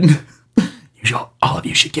Bush said. All of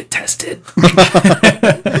you should get tested.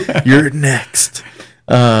 You're next.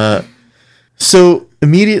 So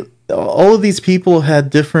immediately, all of these people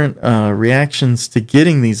had different reactions to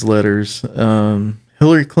getting these letters.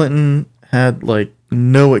 Hillary Clinton had like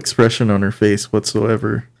no expression on her face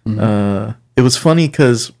whatsoever. It was funny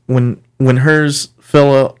because when hers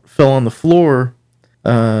fell on the floor,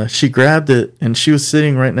 she grabbed it and she was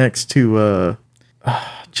sitting right next to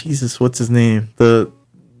Jesus, what's his name? The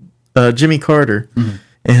Jimmy Carter.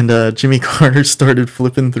 And Jimmy Carter started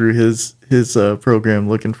flipping through his program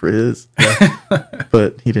looking for his,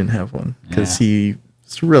 but he didn't have one because he's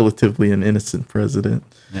relatively an innocent president.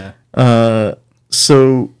 Yeah.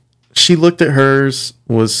 So she looked at hers,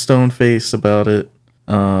 was stone-faced about it.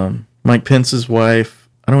 Mike Pence's wife,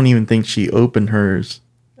 I don't even think she opened hers.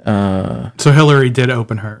 So Hillary did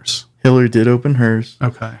open hers. Hillary did open hers.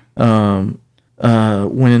 Okay. When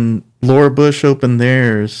Laura Bush opened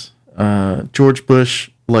theirs, George Bush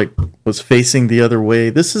was facing the other way.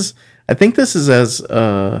 I think this is as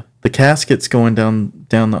the casket's going down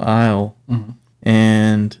the aisle,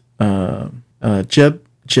 and Jeb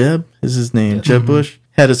is his name. Jeb Bush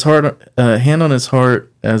had his hand on his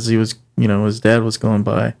heart as he was, his dad was going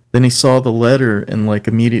by. Then he saw the letter and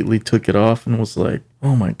immediately took it off and was like,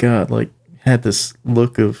 "Oh my God!" Had this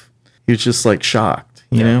look of, he was just shocked,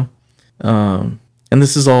 you know. And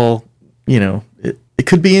this is all, it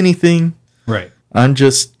could be anything. Right. I'm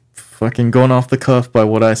just fucking going off the cuff by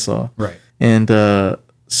what I saw. Right. And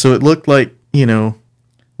so it looked like, the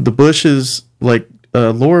Bushes,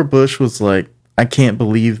 Laura Bush was like, "I can't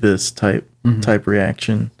believe this" type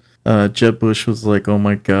reaction. Jeb Bush was like, "Oh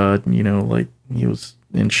my God," he was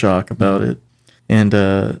in shock about it.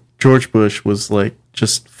 And George Bush was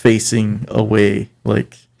just facing away.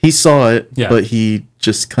 He saw it, but he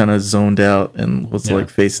just kind of zoned out and was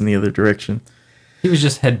facing the other direction. He was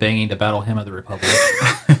just headbanging to Battle Hymn of the Republic.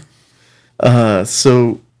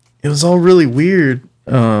 So it was all really weird.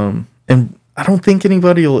 And I don't think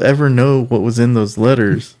anybody will ever know what was in those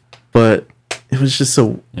letters, but it was just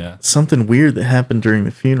something weird that happened during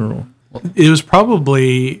the funeral. It was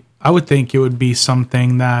probably, I would think it would be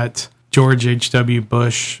something that George H.W.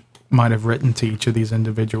 Bush might have written to each of these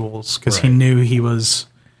individuals because he knew he was.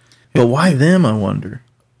 But why them, I wonder?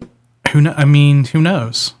 Who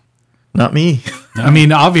knows? Not me. No. I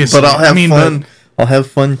mean, obviously. But I'll have fun. I'll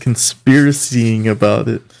have fun conspiracying about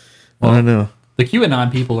it. Well, I don't know. The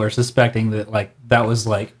QAnon people are suspecting that that was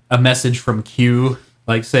a message from Q,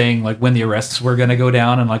 saying when the arrests were going to go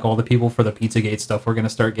down and all the people for the Pizzagate stuff were going to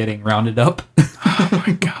start getting rounded up. Oh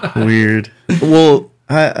my God. Weird. Well,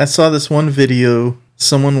 I saw this one video.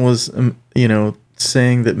 Someone was,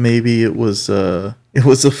 saying that maybe it was a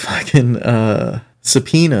fucking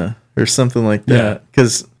subpoena or something like that.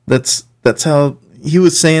 Because that's how he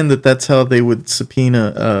was saying that's how they would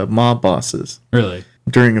subpoena mob bosses. Really?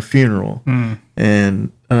 During a funeral.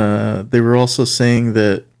 And they were also saying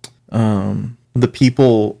that the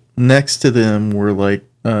people next to them were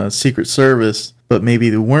Secret Service, but maybe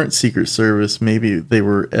they weren't Secret Service. Maybe they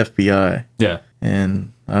were FBI. Yeah.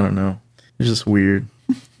 And I don't know. It was just weird.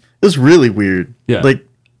 It was really weird. Yeah.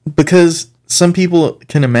 Because some people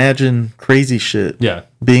can imagine crazy shit. Yeah.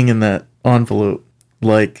 Being in that envelope.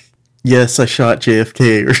 Yes, I shot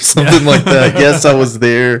JFK or something like that. Yes, I was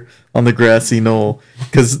there on the grassy knoll.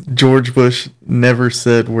 Because George Bush never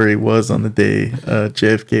said where he was on the day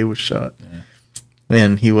JFK was shot. Yeah.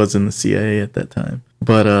 And he was in the CIA at that time.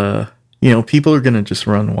 But, people are going to just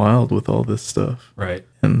run wild with all this stuff. Right.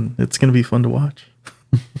 And it's going to be fun to watch.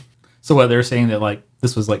 So what, they're saying that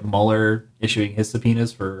this was Mueller issuing his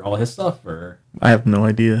subpoenas for all his stuff, or? I have no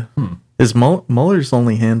idea. Is Mueller's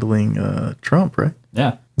only handling Trump, right?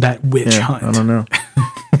 Yeah. That witch hunt. I don't know.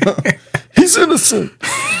 He's innocent.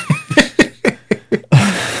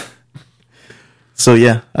 So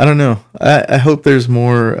yeah, I don't know. I hope there's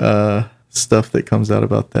more stuff that comes out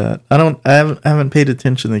about that. I haven't paid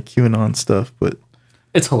attention to QAnon stuff, but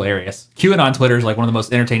it's hilarious. QAnon Twitter is one of the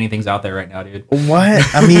most entertaining things out there right now, dude. What?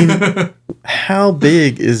 I mean, how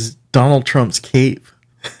big is Donald Trump's cape?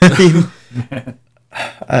 I mean,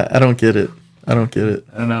 I don't get it. I don't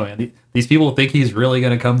know, man. These people think he's really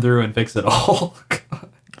going to come through and fix it all.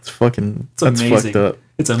 It's fucking. It's amazing. Fucked up.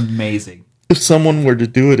 It's amazing. if someone were to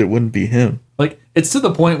do it, it wouldn't be him. Like, it's to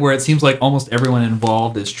the point where it seems like almost everyone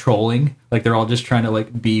involved is trolling. Like, they're all just trying to,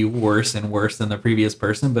 like, be worse and worse than the previous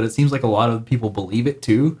person. But it seems like a lot of people believe it,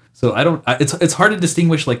 too. So it's hard to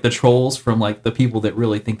distinguish, like, the trolls from, like, the people that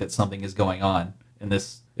really think that something is going on. And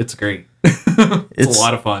it's great. It's a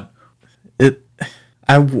lot of fun.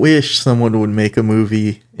 I wish someone would make a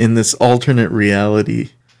movie in this alternate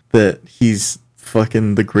reality that he's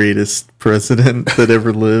fucking the greatest president that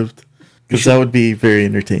ever lived. Because that would be very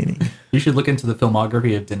entertaining. You should look into the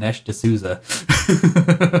filmography of Dinesh D'Souza.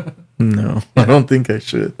 No, I don't think I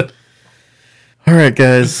should. All right,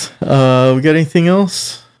 guys. We got anything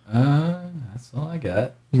else? That's all I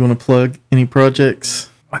got. You want to plug any projects?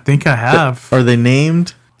 I think I have. Are they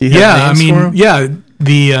named? Do you have names for 'em? Yeah.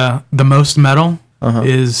 The Most Metal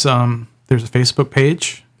is there's a Facebook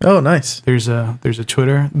page. Oh, nice. There's a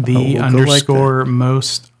Twitter, we'll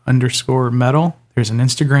 _most_metal. There's an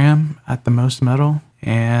Instagram at the Most Metal,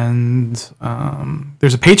 and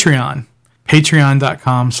there's a Patreon,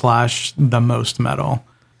 patreon.com/themostmetal.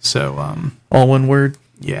 So all one word.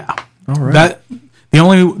 Yeah. All right. The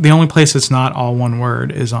only place it's not all one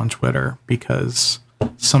word is on Twitter because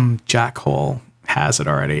some jackhole has it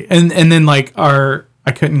already, and then like I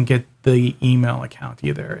couldn't get the email account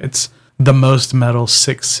either. It's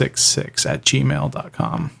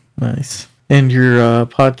themostmetal666@gmail.com. Nice. And your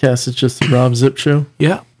podcast is just the Robb Zipp Show?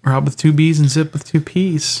 Yeah, Robb with 2 B's and Zip with 2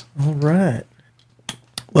 P's. All right.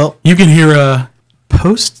 Well, you can hear a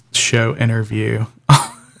post-show interview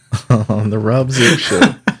on the Robb Zipp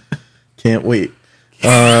Show. Can't wait.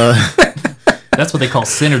 That's what they call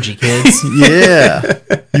synergy, kids. Yeah.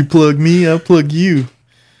 You plug me, I'll plug you.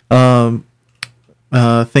 Thank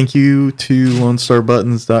you to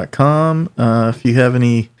LoneStarButtons.com. If you have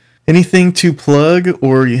anything to plug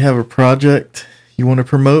or you have a project you want to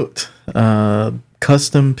promote,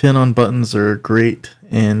 custom pin-on buttons are a great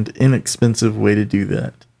and inexpensive way to do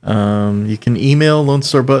that. You can email Lone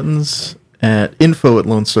Star Buttons at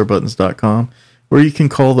info@LoneStarButtons.com, or you can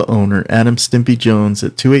call the owner, Adam Stimpy Jones,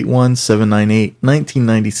 at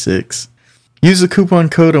 281-798-1996. Use the coupon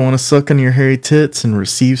code I want to suck on your hairy tits and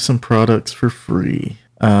receive some products for free.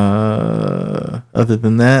 Other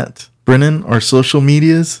than that, Brennan, our social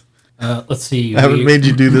medias? Let's see. I haven't made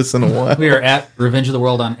you do this in a while. We are at Revenge of the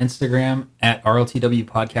World on Instagram, at RLTW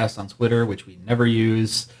Podcast on Twitter, which we never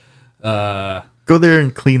use. Go there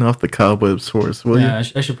and clean off the cobwebs for us, will you? I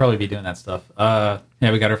should probably be doing that stuff.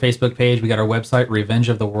 We got our Facebook page. We got our website,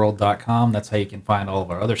 revengeoftheworld.com. That's how you can find all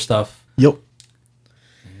of our other stuff. Yep.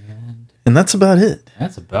 And that's about it.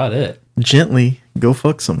 That's about it. Gently go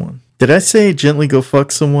fuck someone. Did I say gently go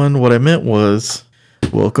fuck someone? What I meant was,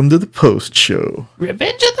 welcome to the post show.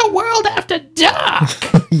 Revenge of the World After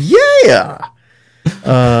Dark. Yeah.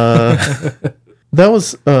 That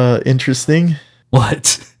was interesting.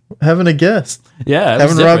 What? Having a guest. Yeah.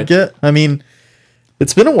 Having Rob get. I mean,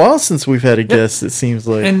 it's been a while since we've had a guest, it seems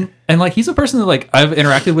like. And like, he's a person that like I've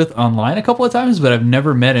interacted with online a couple of times, but I've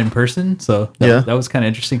never met in person. So that was kind of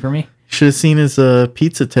interesting for me. Should have seen his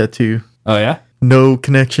pizza tattoo. Oh, yeah? No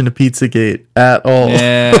connection to Pizzagate at all.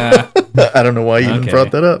 Yeah. I don't know why you even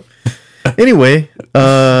brought that up. Anyway,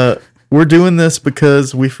 we're doing this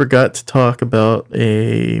because we forgot to talk about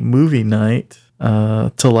a movie night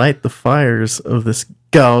to light the fires of this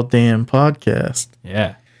goddamn podcast.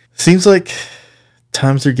 Yeah. Seems like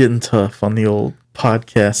times are getting tough on the old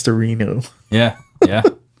podcast arena. Yeah. Yeah.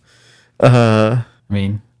 I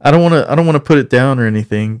mean, I don't want to put it down or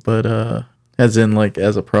anything, but as in like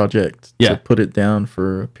as a project to put it down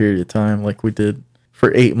for a period of time, like we did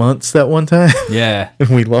for 8 months that one time. Yeah. And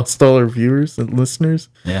we lost all our viewers and listeners.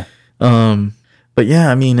 Yeah. But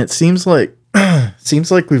yeah, I mean, it seems like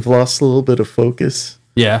we've lost a little bit of focus.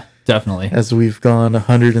 Yeah, definitely. As we've gone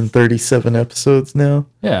 137 episodes now.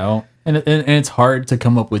 Yeah, well, and it's hard to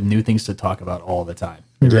come up with new things to talk about all the time.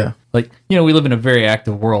 Yeah. Like, we live in a very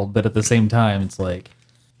active world, but at the same time, it's like,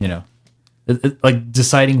 like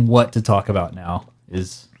deciding what to talk about now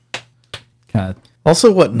is kind of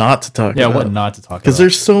also what not to talk about. Yeah, what not to talk about. Because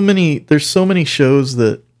there's so many shows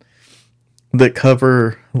that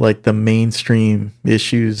cover like the mainstream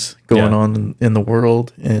issues going on in the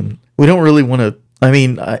world, and we don't really want to. I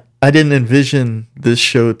mean, I didn't envision this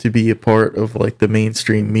show to be a part of like the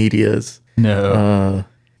mainstream media's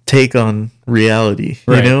take on reality.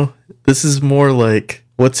 Right. You know, this is more like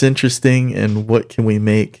what's interesting and what can we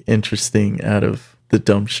make interesting out of the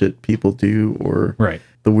dumb shit people do or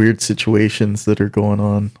the weird situations that are going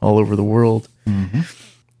on all over the world. Mm-hmm.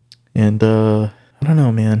 And I don't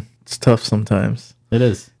know, man. It's tough sometimes. It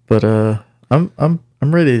is. But I'm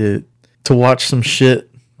ready to watch some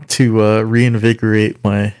shit to reinvigorate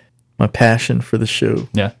my my passion for the show.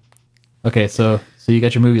 Yeah. Okay, so you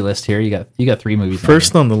got your movie list here. You got 3 movies.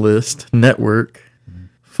 First on the list, Network.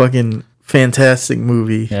 Fucking fantastic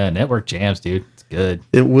movie. Yeah, Network jams, dude. It's good.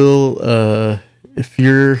 It will if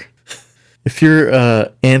you're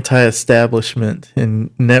anti-establishment and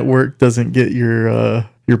Network doesn't get your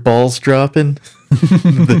balls dropping,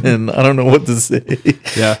 then I don't know what to say.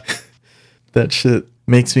 Yeah. That shit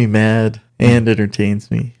makes me mad and entertains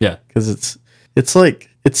me. Yeah. Because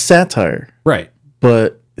it's satire, Right.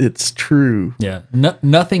 but it's true. Yeah.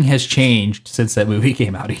 Nothing has changed since that movie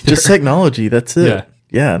came out either. Just technology. That's it. Yeah.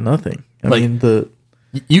 Yeah, nothing. I Like- mean,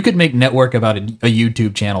 You could make Network about a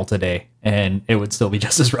YouTube channel today, and it would still be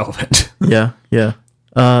just as relevant. yeah.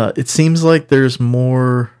 It seems like there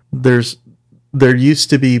used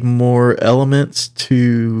to be more elements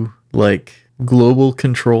to like global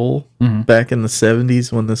control back in the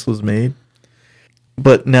 70s when this was made.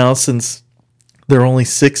 But now, since there are only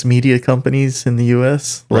 6 media companies in the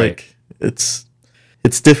US, like it's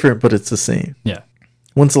different, but it's the same. Yeah.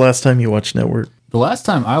 When's the last time you watched Network? The last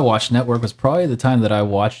time I watched Network was probably the time that I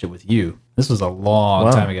watched it with you. This was a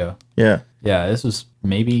long time ago. Yeah. Yeah, this was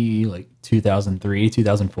maybe like 2003,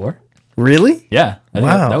 2004. Really? Yeah. I think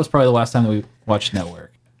Wow. that was probably the last time that we watched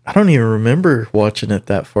Network. I don't even remember watching it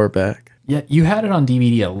that far back. Yeah, you had it on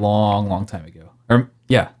DVD a long time ago. Or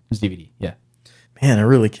yeah, it was DVD. Yeah. Man, I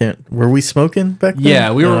really can't. Were we smoking back then?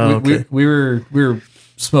 Yeah, we were Oh, okay. we were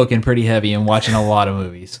smoking pretty heavy and watching a lot of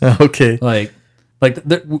movies. Okay.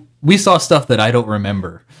 We saw stuff that I don't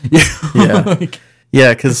remember. Yeah.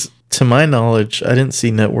 Yeah, because to my knowledge, I didn't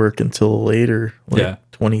see Network until later, like Yeah.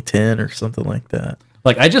 2010 or something like that.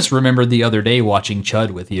 Like I just remembered the other day watching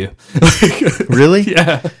Chud with you. Really?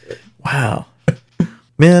 Yeah. Wow.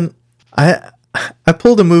 Man, I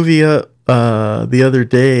pulled a movie up the other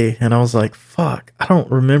day and I was like, fuck, I don't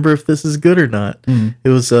remember if this is good or not. It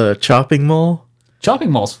was Chopping Mall.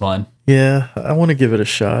 Chopping Mall's fun. Yeah, I want to give it a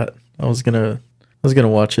shot. I was gonna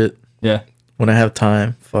watch it Yeah. when I have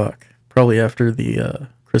time. Fuck. Probably after the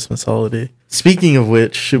Christmas holiday. Speaking of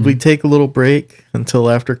which, should we take a little break until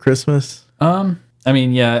after Christmas? I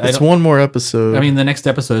mean, yeah. It's one more episode. I mean, the next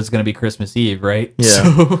episode is going to be Christmas Eve, right? Yeah.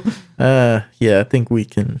 So, yeah, I think we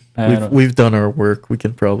can. I don't- We've done our work. We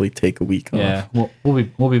can probably take a week off. yeah.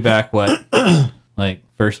 We'll be back. What? Like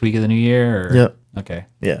first week of the new year? Or? Yep. Okay.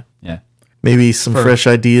 Yeah. Yeah. Maybe some fresh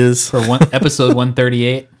ideas. For episode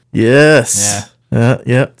 138. Yes.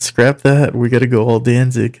 Yeah. Scrap that. We got to go all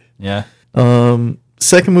Danzig. Yeah.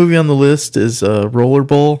 Second movie on the list is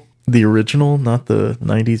Rollerball, the original, not the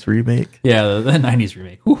 90s remake. Yeah. The 90s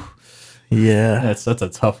remake. Whew. Yeah. That's a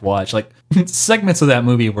tough watch. Like segments of that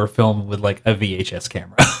movie were filmed with like a VHS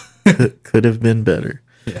camera. Could have been better.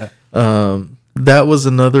 Yeah. That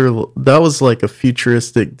was like a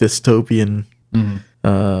futuristic dystopian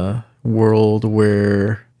world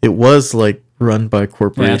where it was like run by Yeah,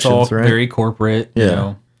 corporations, it's all right? very corporate. You Yeah.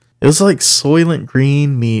 know, It was like Soylent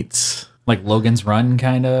Green meets. like Logan's Run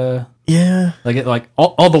kind of. Yeah. Like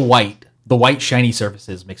all the white shiny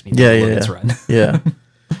surfaces makes me think Yeah, of yeah, Logan's yeah. Run.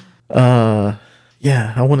 Yeah.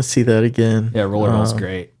 Yeah, I want to see that again. Yeah, Rollerball's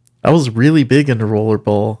great. I was really big into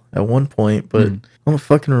Rollerball at one point, but I don't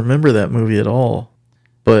fucking remember that movie at all.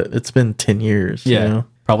 But it's been 10 years. Yeah. You know?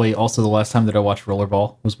 Probably also the last time that I watched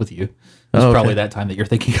Rollerball was with you. It was Oh, okay. probably that time that you're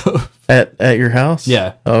thinking of. At your house?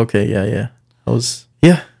 Yeah. Oh, okay, yeah.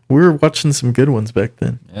 We were watching some good ones back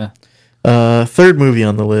then. Yeah. Third movie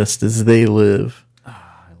on the list is They Live. I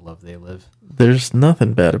love They Live. There's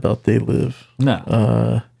nothing bad about They Live.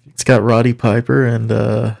 No. It's got Roddy Piper and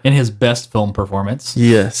In his best film performance.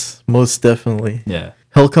 yes, most definitely. Yeah.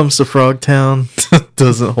 Hell Comes to Frogtown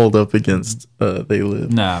doesn't hold up against They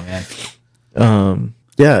Live. Nah, man.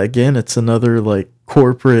 Yeah, again, it's another like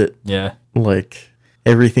corporate, Yeah. like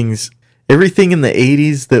everything in the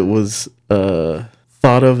 80s that was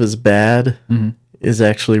thought of as bad is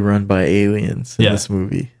actually run by aliens in Yeah. this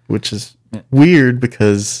movie, which is weird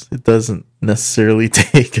because it doesn't necessarily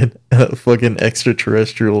take a fucking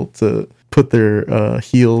extraterrestrial to put their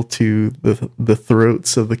heel to the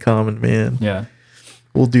throats of the common man. Yeah.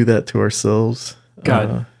 We'll do that to ourselves.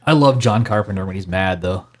 God, I love John Carpenter when he's mad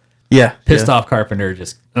though. Yeah. Pissed off Carpenter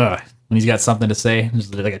just when he's got something to say,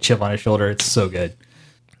 just like a chip on his shoulder. It's so good.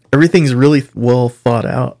 Everything's really well thought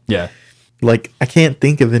out. Yeah. Like, I can't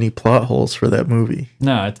think of any plot holes for that movie.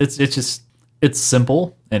 No, it's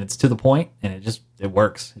simple and it's to the point and it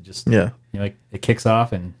works. It just Yeah. you know, like it kicks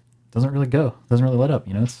off and doesn't really let up.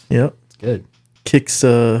 You know, it's Yep. good. Kicks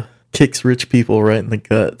rich people right in the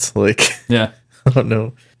guts. Like, Yeah. I don't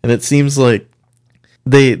know. And it seems like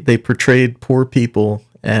they portrayed poor people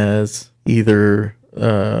as either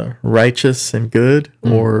righteous and good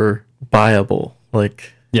or buyable.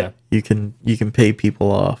 Like Yeah. you can pay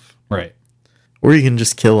people off, Right. or you can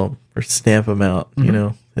just kill them or stamp them out. You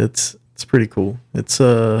know, it's pretty cool. It's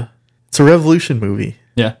a revolution movie,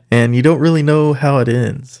 Yeah. and you don't really know how it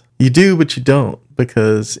ends. You do, but you don't,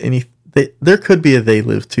 because there could be a They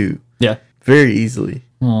Live too, Yeah. very easily.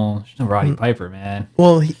 Oh, there's no Roddy Piper, man.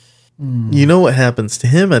 Well, you know what happens to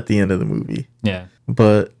him at the end of the movie, Yeah.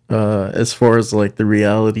 but as far as like the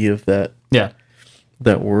reality of that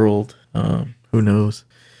world, who knows?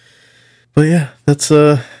 But yeah, that's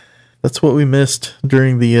what we missed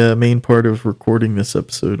during the main part of recording this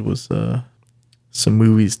episode was some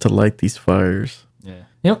movies to light these fires. Yeah.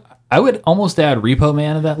 You know, I would almost add Repo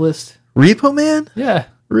Man to that list. Repo Man? Yeah.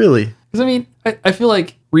 Really? Because, I mean, I feel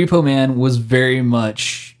like Repo Man was very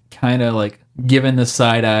much kind of like giving the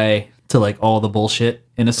side eye to like all the bullshit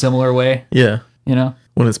in a similar way. Yeah. You know?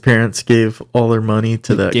 When his parents gave all their money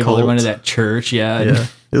to that Gave cult. all their money to that church, yeah. Yeah.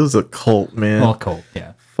 It was a cult, man. All cult,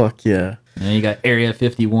 yeah. Fuck yeah. And then you got Area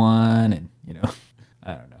 51 and, you know,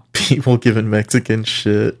 I don't know. People giving Mexican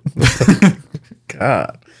shit.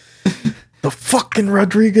 God. The fucking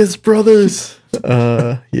Rodriguez brothers.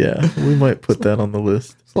 Yeah, we might put that on the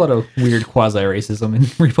list. There's a lot of weird quasi-racism in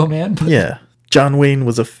Repo Man. But Yeah. John Wayne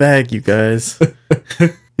was a fag, you guys.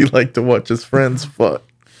 He liked to watch his friends fuck.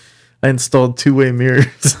 I installed two-way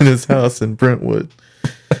mirrors in his house in Brentwood.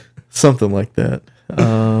 Something like that.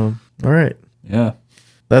 All right. Yeah.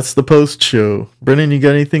 That's the post show. Brennan, you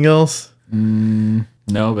got anything else? No,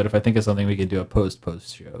 but if I think of something, we could do a post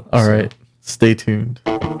show. All right. Stay tuned.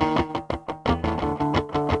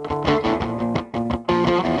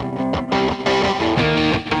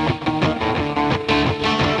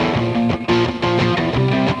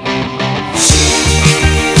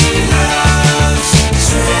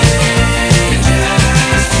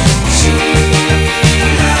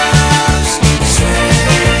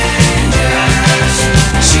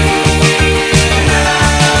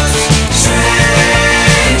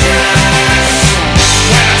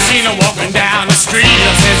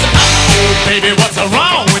 Baby, what's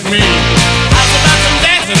wrong with me? How's about some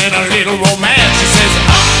dancing and a little romance? She says,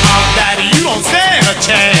 daddy, you don't stand a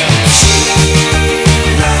chance. She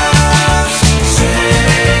loves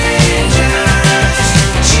strangers.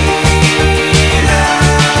 She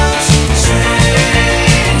loves strangers.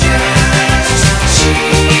 She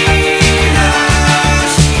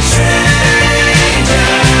loves strangers.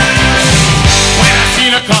 When I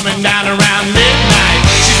seen her coming down around midnight,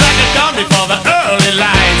 she's like a gun before the early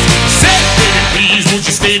lights. Please, won't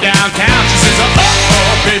you stay downtown? She says,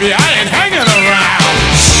 baby, I ain't hanging around.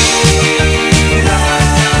 She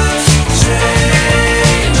loves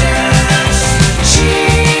strangers. She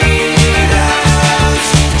loves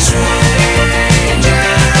strangers.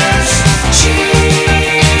 She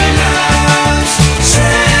loves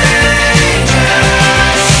strangers.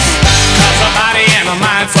 'Cause her body and her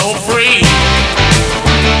mind so free.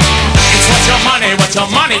 It's what your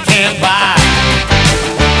money can't buy.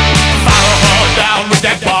 Down with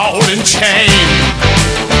that ball and chain.